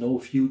do has no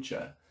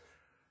future.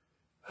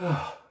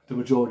 The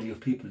majority of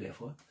people,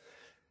 therefore.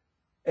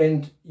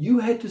 And you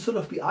had to sort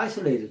of be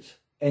isolated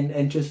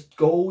and just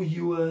go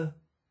the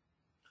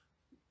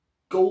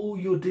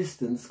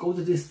distance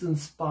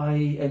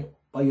by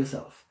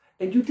yourself.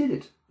 And you did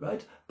it,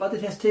 right? But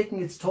it has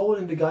taken its toll,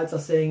 and the guides are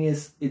saying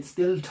is it's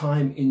still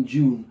time in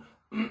June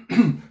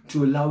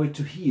to allow it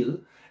to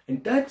heal.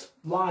 And that's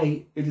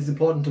why it is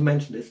important to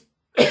mention this.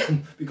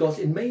 Because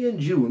in May and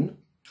June,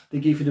 they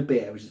gave you the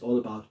bear, which is all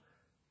about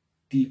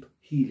deep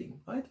healing,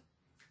 right?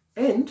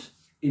 And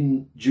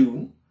in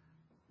June,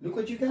 look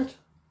what you got.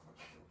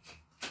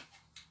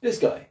 This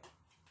guy.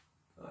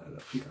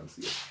 You can't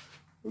see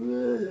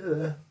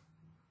it.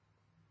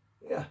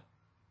 Yeah.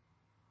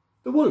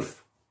 The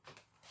wolf.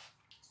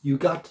 You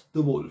got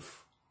the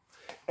wolf.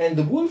 And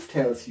the wolf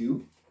tells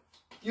you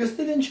you're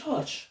still in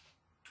charge.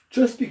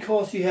 Just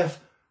because you have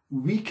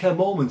weaker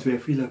moments where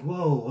you feel like,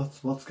 whoa,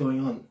 what's going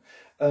on?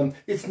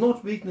 It's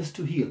not weakness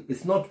to heal.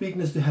 It's not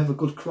weakness to have a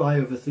good cry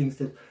over things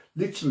that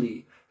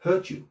literally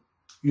hurt you.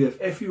 You have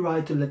every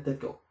right to let that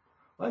go,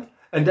 right?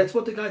 And that's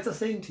what the guides are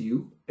saying to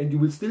you. And you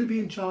will still be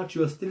in charge.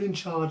 You are still in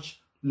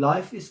charge.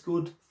 Life is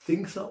good.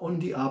 Things are on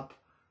the up.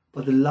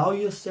 But allow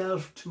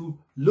yourself to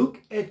look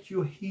at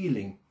your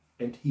healing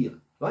and heal,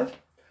 right?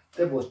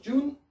 That was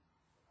June.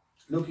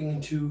 Looking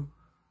into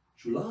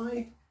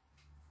July.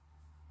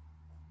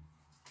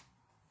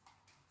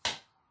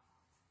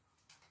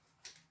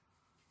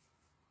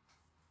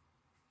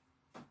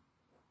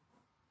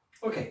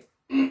 Okay.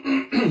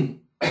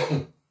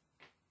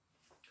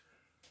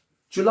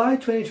 July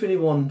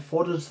 2021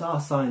 for the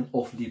star sign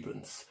of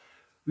Librans.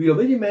 We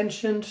already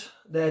mentioned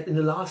that in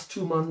the last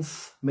 2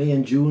 months, May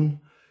and June,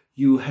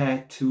 you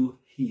had to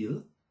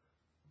heal.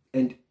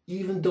 And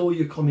even though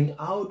you're coming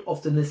out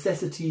of the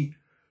necessity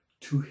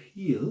to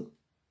heal,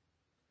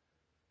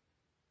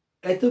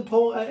 at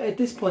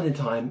this point in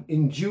time,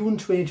 in June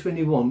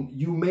 2021,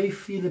 you may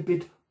feel a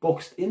bit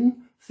boxed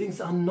in. Things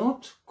are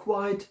not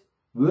quite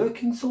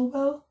working so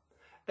well.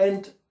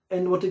 And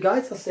what the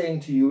guides are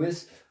saying to you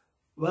is,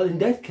 well, in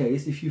that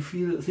case, if you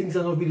feel things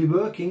are not really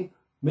working,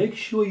 make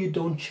sure you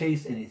don't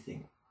chase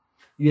anything.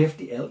 You have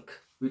the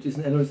elk, which is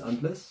an animal's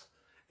antlers,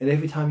 and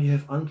every time you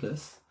have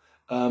antlers,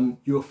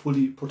 you're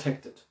fully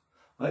protected,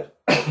 right?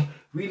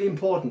 Really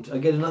important. I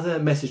get another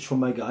message from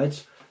my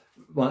guides,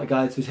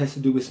 which has to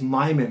do with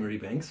my memory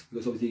banks,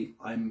 because obviously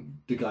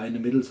I'm the guy in the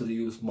middle, so they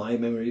use my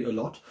memory a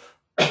lot.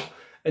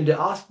 And they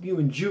asked you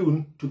in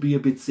June to be a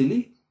bit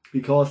silly,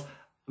 because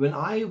when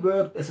I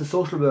worked as a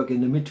social worker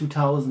in the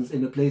mid-2000s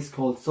in a place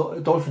called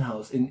Dolphin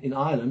House in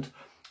Ireland,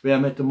 where I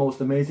met the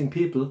most amazing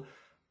people,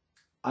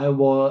 I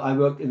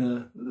worked in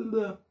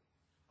a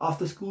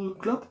after-school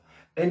club,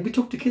 and we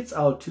took the kids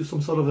out to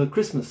some sort of a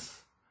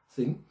Christmas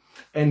thing,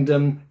 and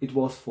it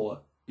was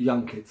for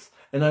young kids.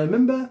 And I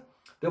remember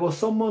there was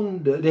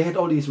someone, they had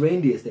all these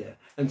reindeers there,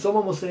 and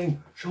someone was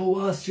saying, "Show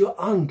us your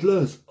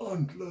antlers,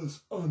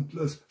 antlers,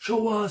 antlers,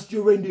 show us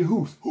your reindeer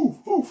hooves, hoof,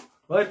 hoof,"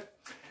 right?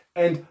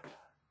 And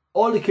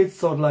all the kids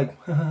thought like,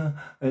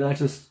 and I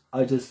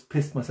just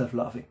pissed myself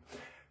laughing.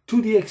 To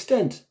the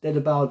extent that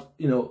about,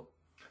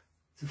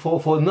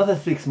 for another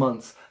 6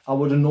 months, I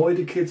would annoy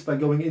the kids by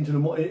going into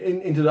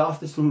the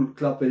after school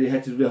club where they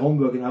had to do their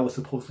homework, and I was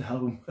supposed to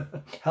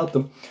help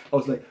them. I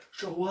was like,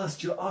 "Show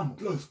us your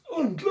antlers,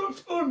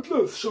 antlers,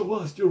 antlers, show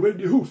us your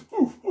reindeer hooves,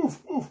 hoof,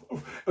 hoof, hoof,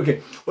 hoof."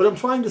 Okay, what I'm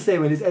trying to say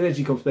when this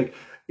energy comes back,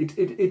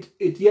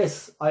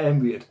 yes, I am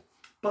weird,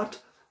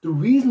 but the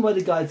reason why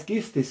the guides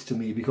give this to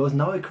me, because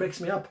now it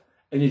cracks me up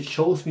and it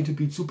shows me to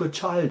be super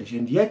childish,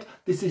 and yet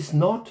this is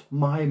not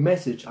my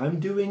message. I'm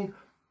doing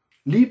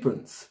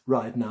Librans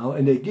right now,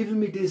 and they're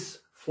giving me this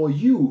for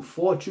you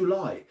for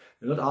July.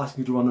 They're not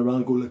asking you to run around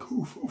and go like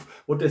hoof,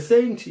 hoof. What they're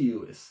saying to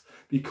you is,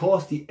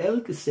 because the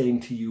elk is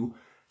saying to you,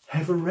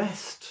 have a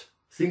rest.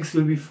 Things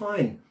will be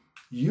fine.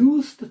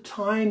 Use the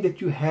time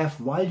that you have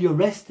while you're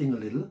resting a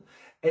little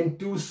and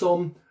do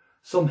some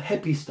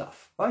happy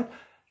stuff, right?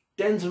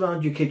 Dance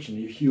around your kitchen.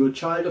 If you're a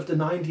child of the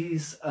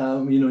 90s,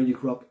 you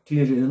grew up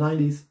teenager in the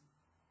 90s,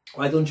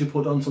 why don't you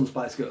put on some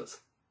Spice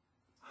Girls,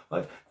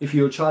 right? If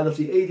you're a child of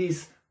the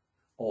 80s,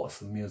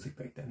 awesome music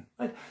back then,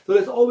 right? So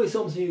there's always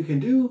something you can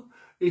do.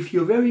 if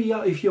you're very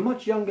young, if you're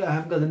much younger, I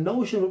haven't got a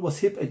notion what was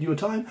hip at your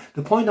time.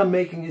 The point I'm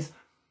making is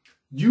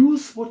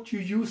use what you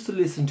used to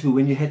listen to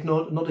when you had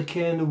not a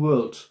care in the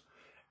world,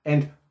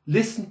 and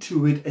listen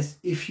to it as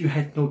if you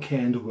had no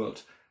care in the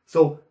world.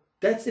 So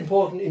that's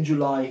important in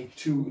July,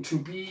 to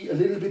be a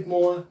little bit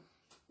more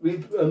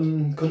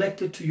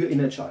connected to your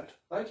inner child,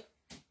 right?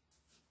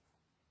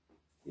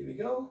 Here we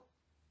go.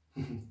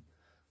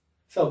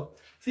 So,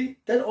 see,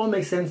 that all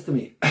makes sense to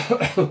me.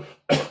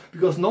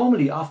 Because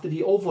normally after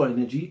the overall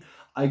energy,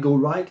 I go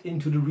right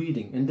into the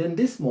reading. And then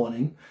this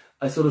morning,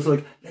 I sort of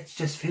like, let's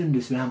just film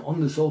this where I'm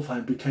on the sofa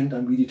and pretend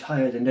I'm really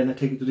tired. And then I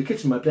take it to the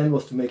kitchen. My plan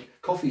was to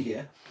make coffee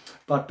here.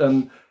 But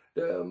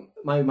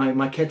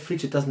my cat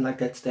Fidget doesn't like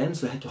that stand,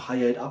 so I had to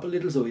higher it up a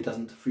little so he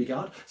doesn't freak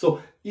out.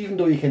 So even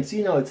though you can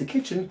see now it's a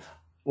kitchen,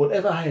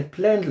 whatever I had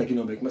planned, like, you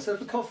know, make myself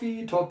a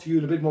coffee, talk to you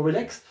in a bit more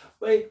relaxed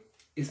way,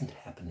 isn't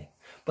happening.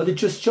 But it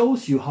just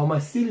shows you how my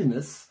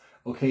silliness,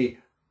 okay,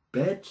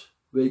 bed,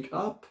 wake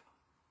up,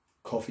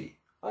 coffee,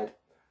 right?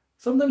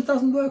 Sometimes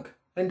doesn't work.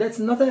 And that's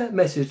another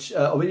message.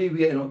 Already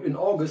we are in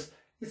August.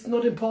 It's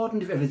not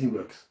important if everything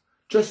works.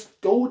 Just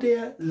go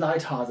there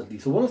lightheartedly.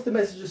 So one of the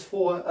messages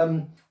for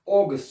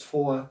August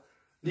for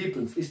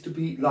Librans is to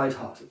be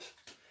lighthearted.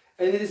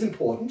 And it is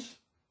important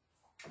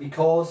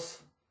because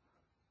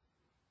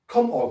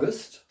come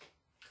August,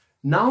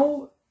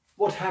 now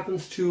what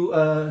happens to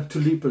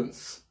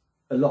Librans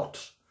a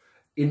lot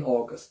in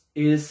August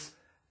is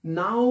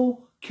now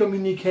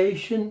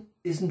communication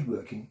isn't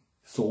working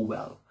so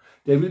well.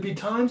 There will be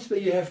times where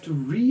you have to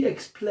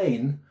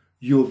re-explain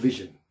your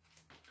vision.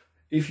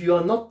 If you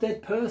are not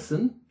that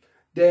person,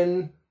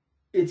 then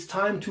it's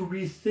time to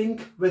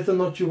rethink whether or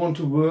not you want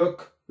to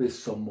work with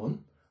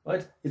someone,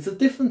 right? It's a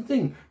different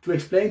thing to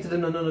explain to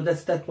them, no,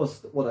 that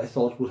was what I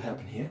thought would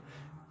happen here.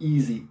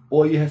 Easy.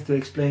 Or you have to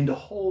explain the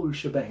whole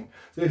shebang.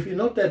 So if you're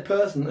not that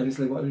person, and it's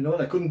like, well, you know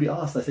what, I couldn't be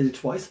asked, I said it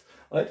twice,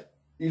 right?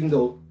 Even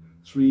though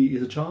 3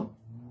 is a charm.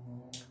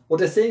 What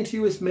they're saying to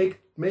you is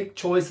make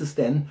choices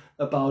then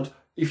about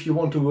if you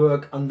want to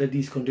work under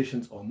these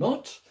conditions or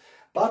not.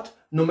 But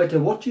no matter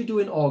what you do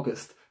in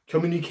August,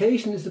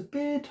 communication is a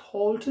bit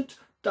halted,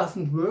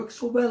 doesn't work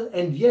so well,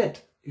 and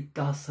yet it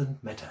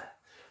doesn't matter.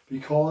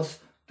 Because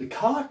the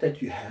card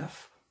that you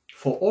have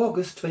for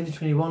August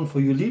 2021 for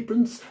you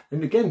Librans,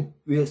 and again,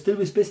 we are still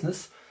with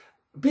business.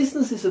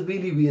 Business is a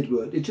really weird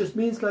word. It just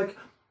means like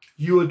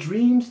your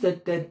dreams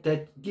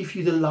that give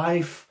you the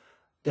life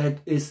that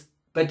is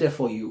better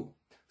for you.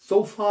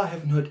 So far, I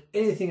haven't heard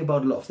anything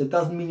about love. That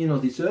doesn't mean you're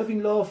not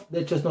deserving love.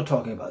 They're just not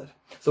talking about it.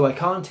 So I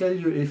can't tell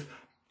you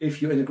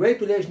if you're in a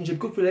great relationship,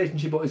 good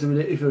relationship, or if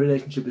a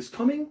relationship is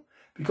coming,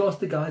 because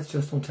the guys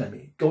just won't tell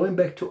me. Going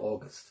back to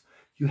August,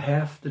 you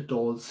have the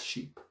doll's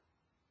sheep.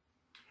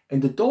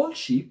 And the doll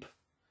sheep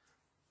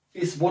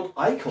is what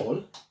I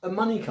call a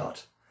money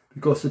card.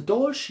 Because the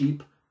doll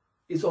sheep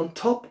is on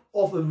top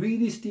of a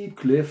really steep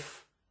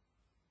cliff,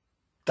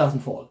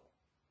 doesn't fall.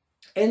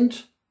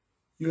 And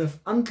you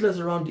have antlers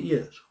around the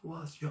ears.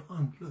 What's your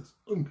antlers?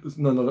 Antlers?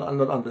 No,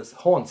 not antlers.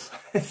 Horns.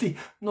 See,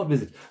 not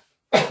with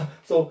it.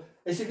 So,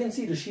 as you can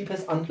see, the sheep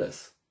has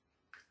antlers.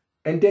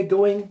 And they're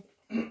going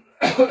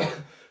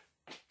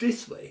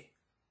this way.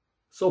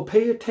 So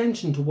pay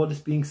attention to what is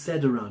being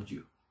said around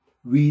you.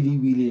 Really,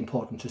 really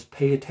important. Just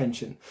pay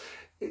attention.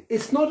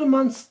 It's not a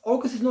month,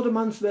 August is not a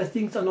month where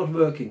things are not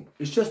working.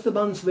 It's just a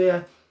month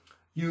where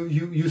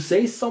you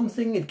say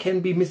something, it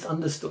can be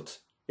misunderstood,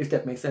 if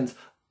that makes sense.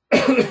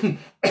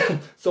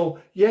 So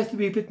you have to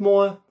be a bit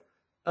more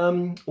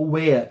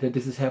aware that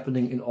this is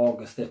happening in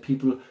August, that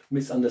people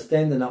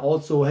misunderstand. And I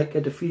also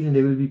get the feeling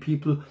there will be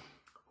people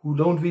who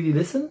don't really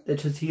listen. They're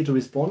just here to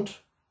respond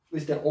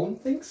with their own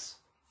things.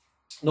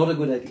 Not a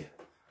good idea,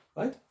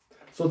 right?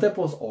 So that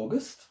was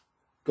August,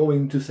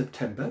 going to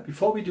September.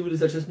 Before we do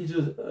this, I just need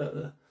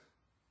to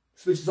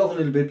switch this off a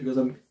little bit because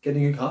I'm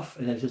getting a cough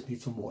and I just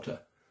need some water.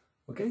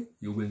 Okay?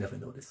 You will never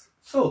know this.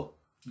 So,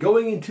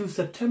 going into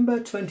September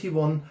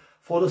 21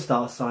 for the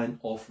star sign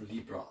of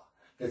Libra.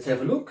 Let's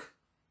have a look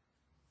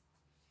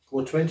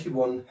what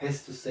 21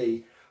 has to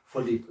say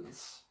for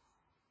Librans.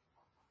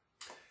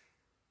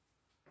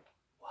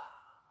 Wow.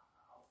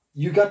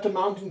 You got the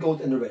mountain goat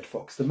and the red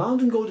fox. The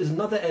mountain goat is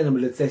another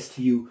animal that says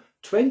to you,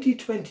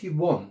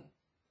 2021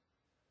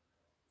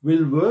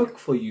 will work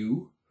for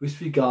you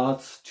with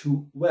regards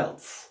to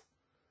wealth,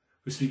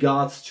 with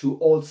regards to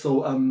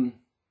also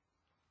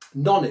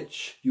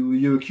knowledge.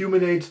 You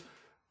accumulate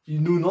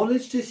new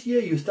knowledge this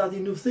year, you study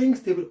new things,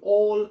 they will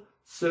all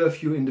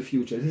serve you in the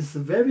future. This is a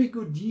very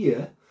good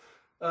year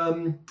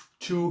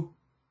to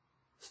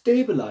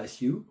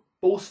stabilize you,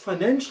 both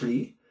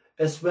financially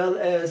as well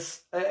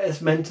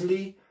as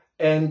mentally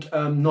and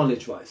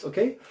knowledge-wise,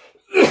 okay?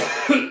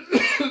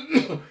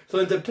 So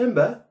in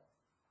September,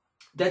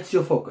 that's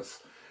your focus.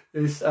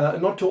 Is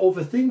not to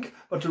overthink,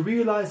 but to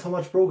realize how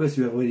much progress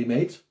you have already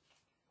made,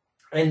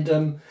 and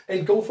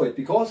go for it.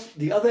 Because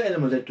the other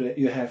animal that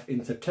you have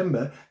in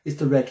September is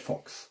the red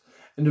fox,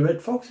 and the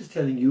red fox is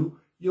telling you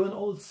you're an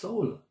old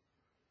soul.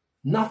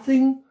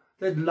 Nothing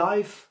that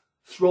life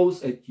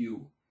throws at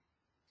you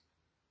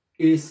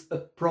is a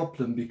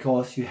problem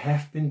because you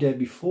have been there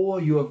before,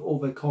 you have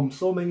overcome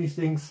so many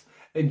things,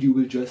 and you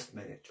will just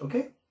manage,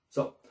 okay?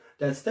 So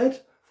that's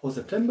that for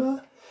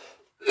September.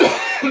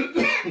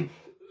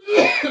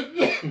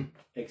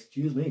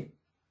 Excuse me.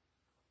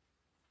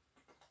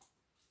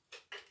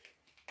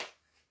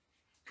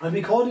 I'm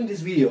recording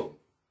this video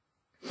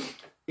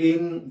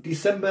in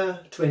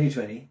December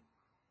 2020,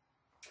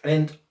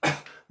 and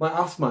my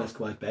asthma is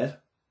quite bad.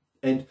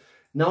 And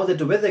now that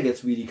the weather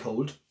gets really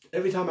cold,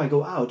 every time I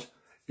go out,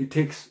 it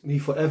takes me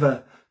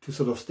forever to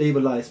sort of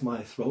stabilize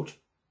my throat.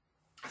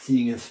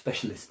 Seeing a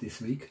specialist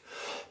this week.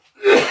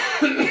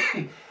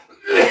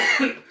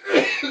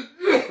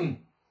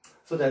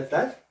 So that's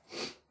that.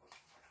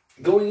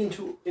 Going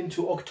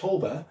into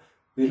October,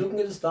 we're looking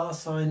at the star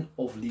sign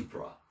of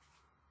Libra.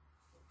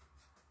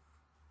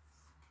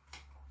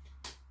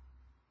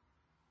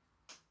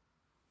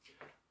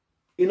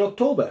 In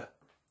October,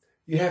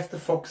 you have the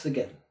fox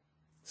again.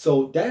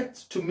 So that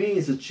to me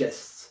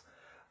suggests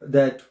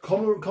that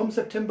come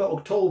September,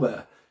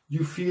 October,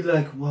 you feel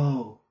like,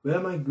 wow, where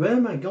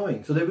am I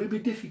going? So there will be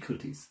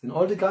difficulties. And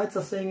all the guides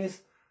are saying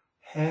is,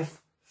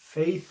 have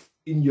faith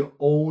in your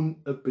own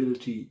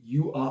ability.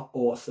 You are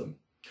awesome.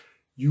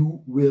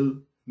 You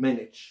will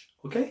manage.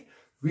 Okay?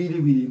 Really,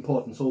 really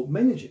important. So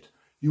manage it.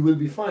 You will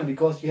be fine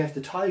because you have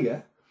the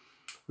tiger,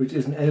 which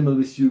is an animal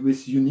with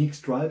unique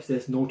stripes.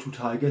 There's no two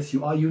tigers.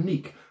 You are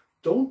unique.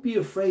 Don't be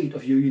afraid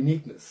of your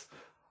uniqueness.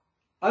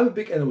 I'm a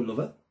big animal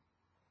lover.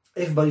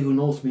 Everybody who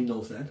knows me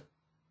knows that.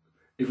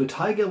 If a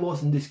tiger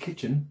was in this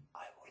kitchen,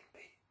 I wouldn't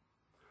be.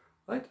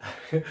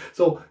 Right?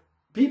 So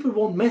people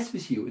won't mess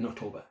with you in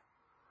October.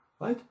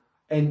 Right?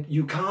 And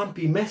you can't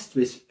be messed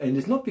with. And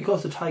it's not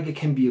because the tiger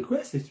can be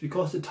aggressive. It's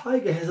because the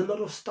tiger has a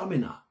lot of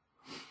stamina,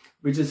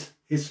 which is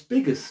his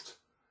biggest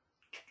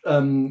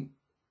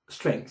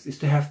strength, is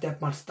to have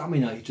that much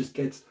stamina. He just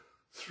gets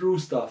through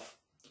stuff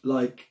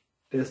like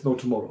there's no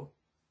tomorrow.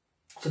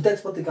 So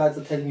that's what the guides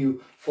are telling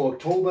you for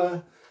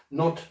October.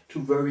 Not to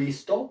worry.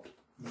 Stop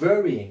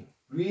worrying.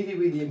 Really,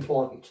 really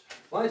important.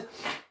 Right?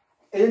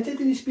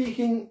 Energetically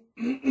speaking,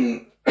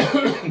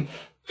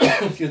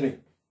 excuse me,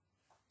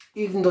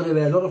 even though there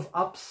were a lot of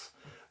ups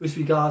with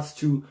regards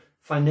to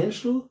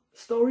financial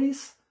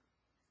stories,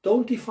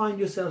 don't define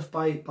yourself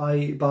by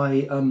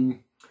the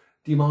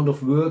amount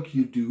of work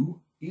you do,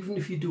 even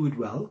if you do it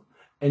well,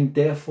 and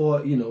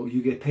therefore, you know,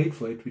 you get paid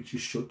for it, which you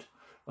should,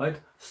 right?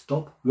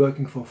 Stop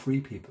working for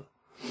free, people,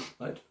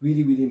 right?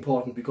 Really, really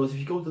important, because if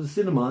you go to the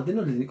cinema, they're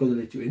not going to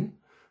let you in,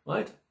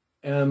 right?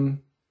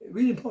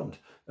 Really important.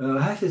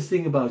 I have this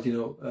thing about, you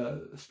know,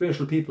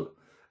 spiritual people.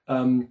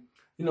 You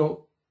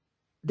know,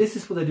 this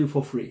is what I do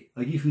for free.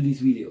 I give you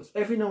these videos.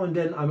 Every now and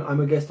then I'm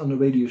a guest on a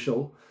radio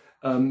show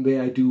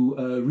where I do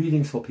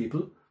readings for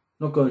people.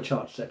 Not going to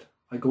charge that.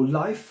 I go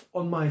live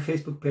on my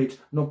Facebook page.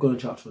 Not going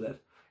to charge for that.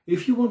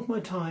 If you want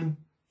my time,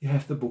 you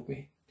have to book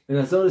me. And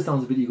I know this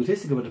sounds a bit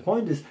egotistical, but the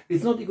point is,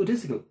 it's not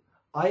egotistical.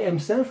 I am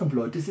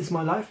self-employed. This is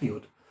my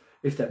livelihood,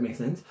 if that makes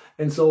sense.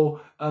 And so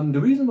the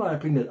reason why I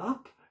bring that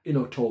up in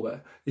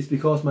October is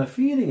because my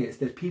feeling is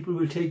that people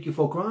will take you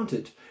for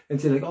granted and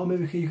say like, oh,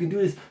 maybe you can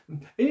do this.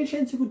 Any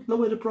chance you could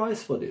lower the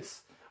price for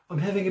this? I'm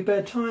having a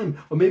bad time.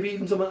 Or maybe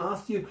even someone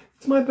asked you,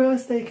 it's my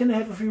birthday, can I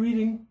have a free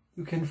reading?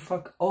 You can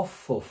fuck off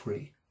for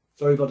free.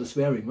 Sorry about the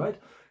swearing, right?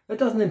 That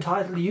doesn't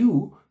entitle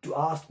you to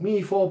ask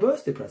me for a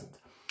birthday present.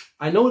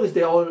 I notice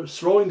they're all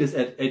throwing this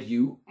at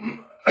you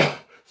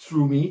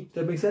through me.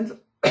 That makes sense?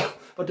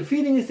 But the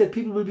feeling is that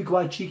people will be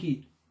quite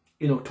cheeky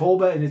in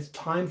October, and it's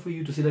time for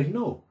you to say like,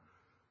 no,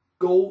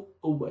 go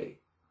away,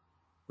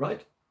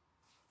 right?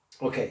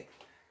 Okay.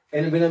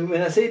 And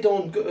when I say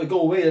don't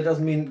go away, that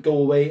doesn't mean go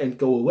away and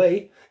go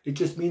away. It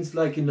just means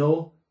like, you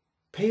know,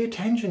 pay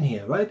attention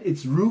here, right?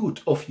 It's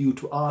rude of you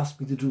to ask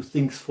me to do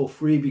things for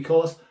free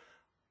because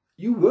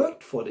you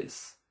worked for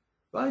this,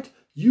 right?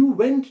 You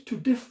went to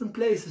different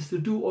places to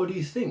do all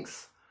these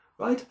things,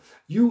 right?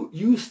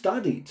 You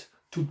studied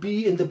to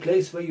be in the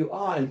place where you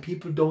are, and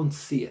people don't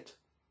see it,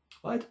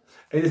 right?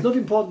 And it's not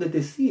important that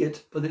they see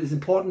it, but it is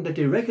important that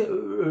they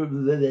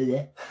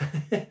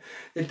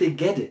that they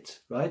get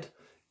it, right?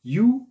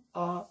 You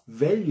are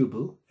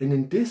valuable, and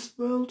in this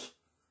world,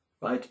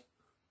 right,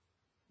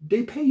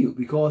 they pay you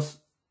because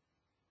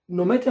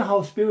no matter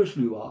how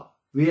spiritual you are,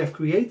 we have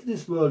created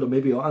this world, or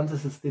maybe our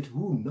ancestors did,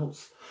 who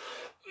knows,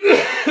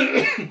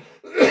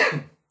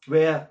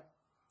 where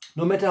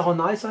no matter how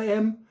nice I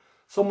am,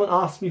 someone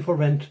asks me for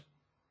rent,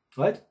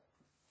 right?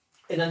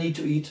 And I need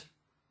to eat.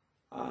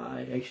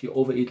 I actually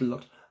overeat a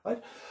lot,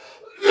 right?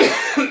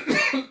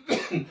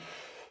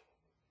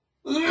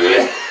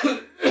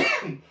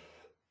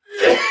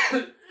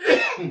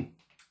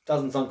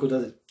 Doesn't sound good,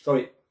 does it?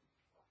 Sorry.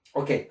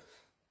 Okay.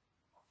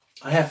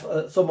 I have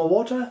some more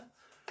water.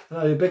 And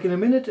I'll be back in a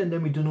minute, and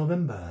then we do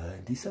November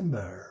and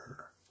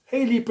December.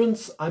 Hey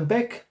Librans, I'm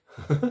back.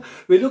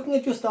 We're looking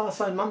at your star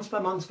sign month by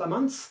month by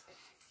month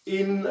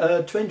in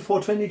for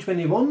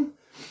 2021.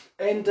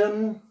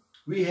 And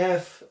we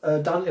have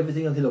done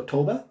everything until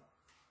October.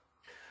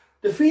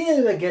 The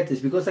feeling that I get is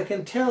because I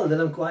can tell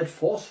that I'm quite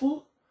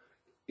forceful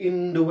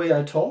in the way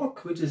I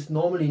talk, which is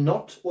normally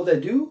not what I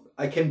do.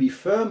 I can be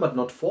firm but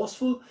not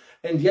forceful,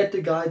 and yet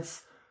the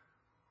guides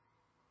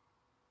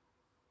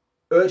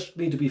urged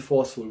me to be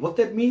forceful. What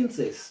that means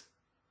is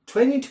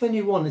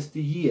 2021 is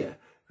the year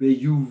where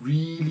you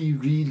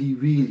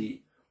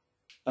really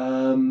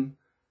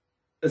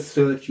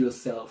assert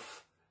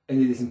yourself,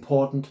 and it is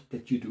important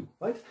that you do,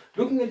 right?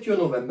 Looking at your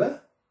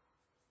November,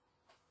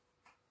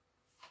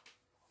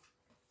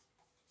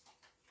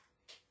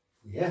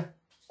 yeah,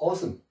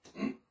 awesome.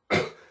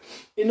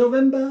 In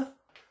November,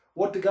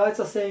 what the guides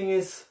are saying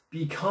is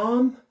be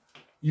calm,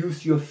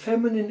 use your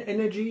feminine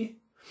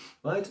energy,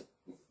 right?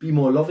 Be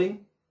more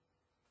loving,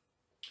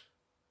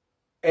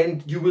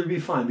 and you will be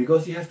fine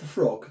because you have the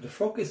frog. The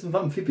frog is an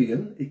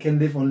amphibian. It can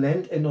live on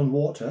land and on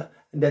water,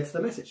 and that's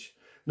the message.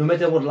 No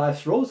matter what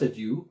life throws at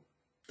you,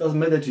 doesn't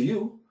matter to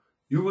you,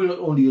 you will not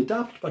only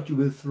adapt, but you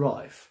will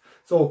thrive.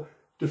 So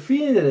the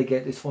feeling that I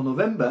get is for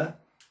November,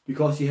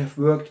 because you have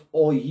worked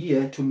all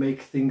year to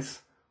make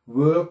things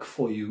work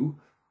for you,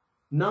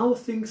 now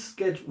things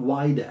get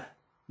wider.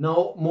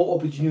 Now more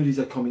opportunities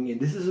are coming in.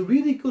 This is a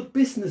really good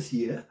business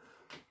year.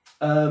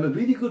 A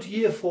really good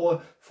year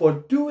for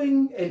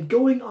doing and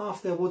going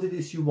after what it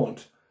is you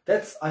want.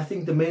 That's, I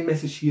think, the main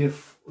message here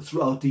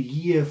throughout the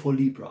year for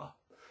Libra,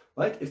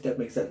 right? If that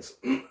makes sense.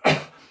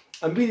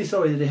 I'm really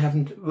sorry that I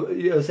haven't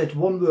said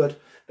one word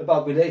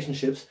about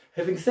relationships.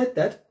 Having said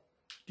that,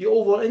 the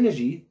overall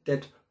energy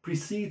that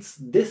precedes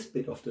this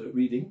bit of the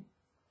reading,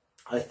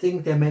 I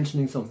think they're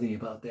mentioning something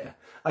about there.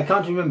 I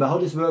can't remember how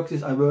this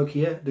works. I work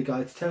here, the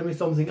guides tell me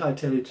something, I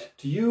tell it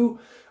to you.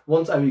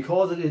 Once I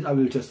recorded it, I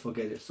will just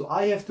forget it. So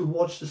I have to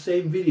watch the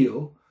same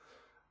video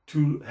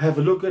to have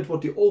a look at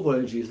what the overall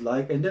energy is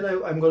like, and then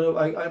I'm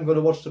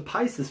gonna watch the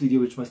Pisces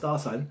video, which is my star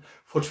sign,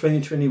 for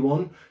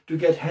 2021 to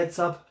get heads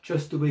up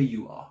just the way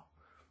you are,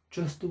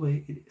 just the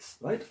way it is,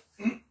 right?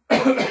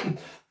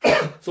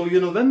 So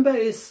your November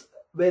is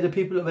where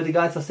the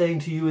guides are saying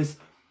to you is,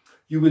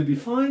 you will be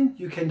fine,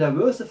 you can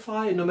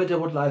diversify, and no matter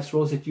what life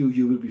throws at you,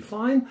 you will be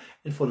fine.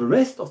 And for the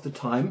rest of the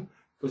time,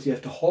 because you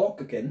have to hawk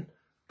again,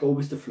 go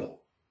with the flow,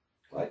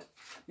 right?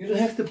 You don't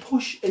have to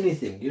push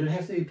anything. You don't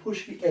have to be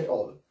pushy at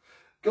all.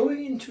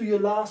 Going into your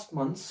last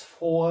months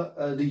for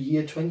the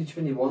year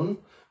 2021,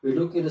 we're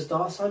looking at the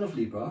star sign of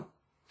Libra,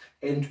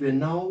 and we're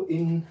now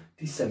in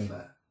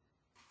December.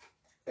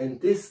 And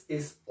this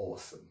is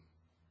awesome.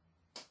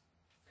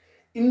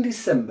 In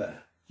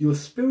December, your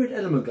spirit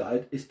animal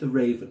guide is the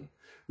raven,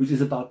 which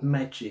is about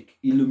magic,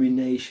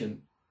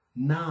 illumination.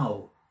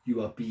 Now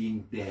you are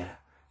being there.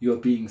 You are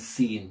being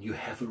seen. You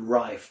have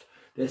arrived.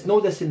 There's no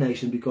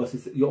destination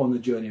because you're on a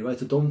journey, right?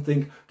 So don't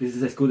think this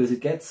is as good as it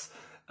gets,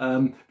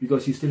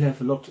 because you still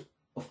have a lot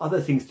of other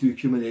things to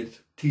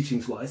accumulate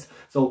teachings-wise.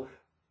 So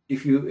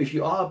if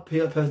you are a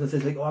person that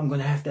says like, oh, I'm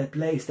going to have that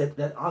place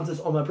that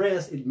answers all my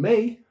prayers, it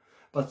may,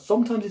 but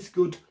sometimes it's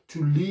good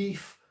to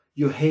leave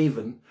your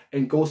haven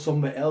and go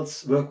somewhere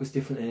else, work with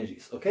different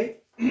energies,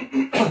 okay?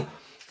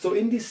 So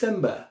in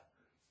December,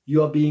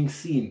 you are being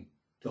seen.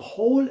 The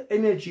whole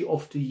energy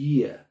of the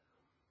year,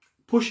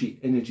 pushy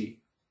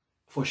energy,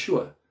 for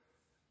sure.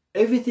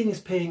 Everything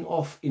is paying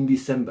off in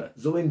December.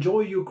 So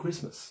enjoy your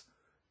Christmas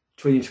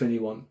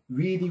 2021.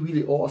 Really,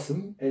 really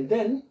awesome. And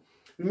then,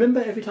 remember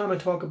every time I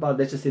talk about,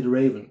 let's just say the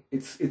raven,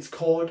 it's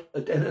called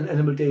an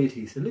animal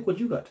deities. And look what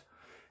you got.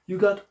 You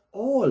got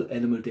all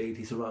animal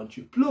deities around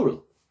you,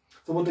 plural.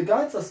 So what the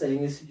guides are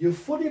saying is you're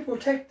fully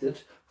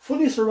protected,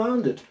 fully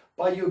surrounded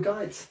by your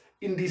guides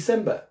in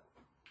December.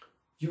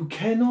 You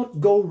cannot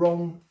go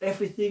wrong.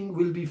 Everything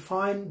will be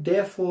fine.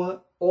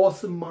 Therefore,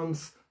 awesome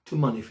months to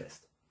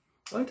manifest.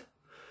 Right?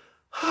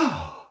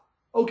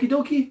 Okie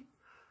dokie.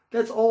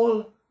 That's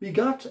all we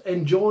got.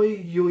 Enjoy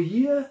your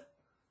year.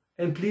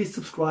 And please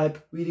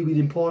subscribe. Really, really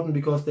important,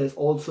 because there's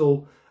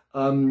also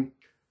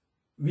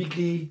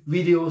weekly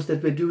videos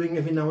that we're doing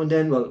every now and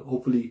then. Well,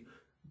 hopefully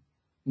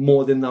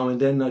more than now and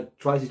then. I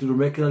try to do them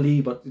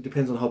regularly, but it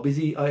depends on how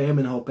busy I am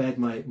and how bad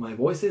my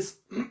voice is.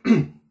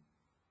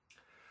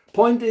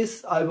 Point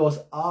is, I was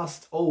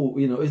asked, oh,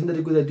 you know, isn't that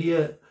a good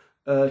idea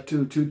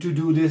to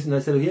do this? And I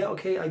said, yeah,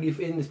 okay, I give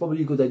in. It's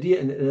probably a good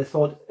idea. And I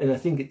thought, and I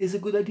think it is a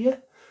good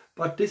idea.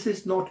 But this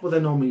is not what I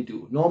normally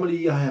do.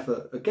 Normally I have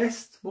a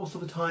guest most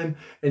of the time,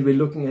 and we're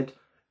looking at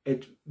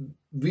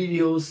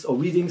videos or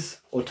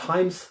readings or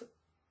times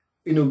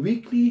in on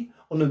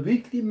a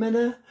weekly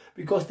manner,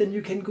 because then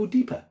you can go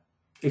deeper,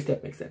 if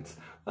that makes sense,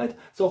 right?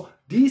 So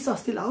these are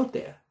still out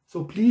there.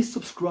 So please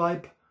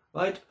subscribe,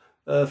 right?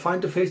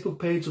 Find the Facebook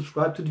page,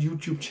 subscribe to the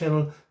YouTube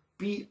channel,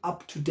 be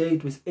up to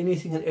date with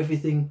anything and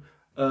everything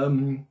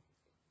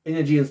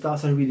energy and star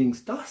sign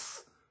readings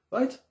does,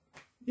 right?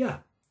 Yeah,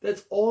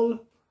 that's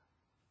all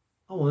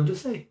I wanted to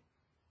say.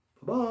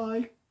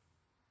 Bye-bye.